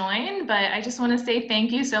who joined, but I just want to say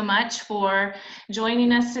thank you so much for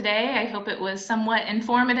joining us today. I hope it was somewhat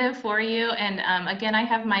informative for you. And again, I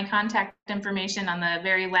have my contact information on the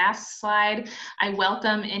very last slide. I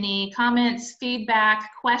welcome any comments,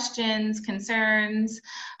 feedback, questions, concerns.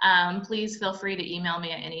 Please feel free to email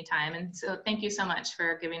me at any time. And so thank you so much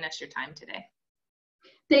for giving us your time today.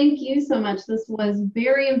 Thank you so much. This was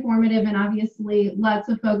very informative, and obviously lots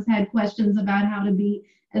of folks had questions about how to be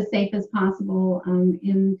as safe as possible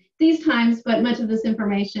in these times, but much of this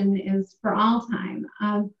information is for all time.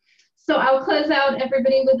 So I'll close out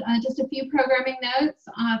everybody with just a few programming notes.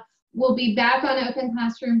 We'll be back on Open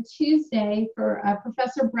Classroom Tuesday for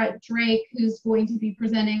Professor Brett Drake, who's going to be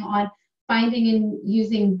presenting on finding and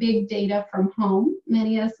using big data from home.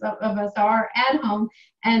 Many of us are at home,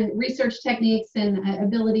 and research techniques and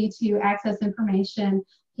ability to access information.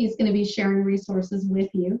 He's going to be sharing resources with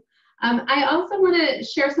you. I also want to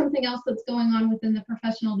share something else that's going on within the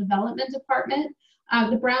professional development department.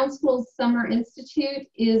 The Brown School Summer Institute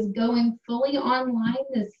is going fully online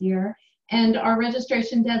this year, and our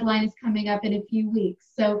registration deadline is coming up in a few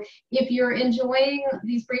weeks. So if you're enjoying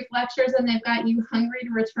these brief lectures and they've got you hungry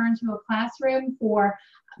to return to a classroom for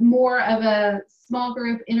more of a small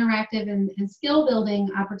group interactive and skill building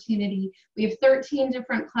opportunity, we have 13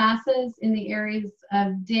 different classes in the areas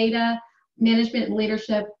of data, management,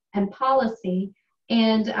 leadership, and policy.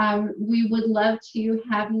 And we would love to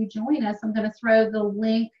have you join us. I'm going to throw the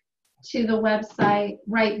link to the website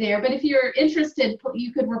right there. But if you're interested,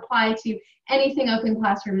 you could reply to anything Open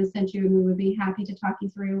Classroom has sent you, and we would be happy to talk you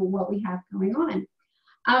through what we have going on.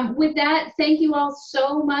 With that, thank you all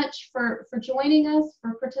so much for joining us,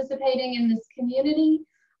 for participating in this community.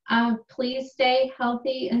 Please stay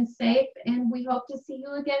healthy and safe, and we hope to see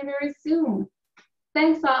you again very soon.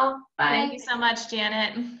 Thanks all. Bye. Thank you so much,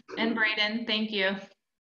 Janet and Braden. Thank you.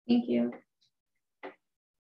 Thank you.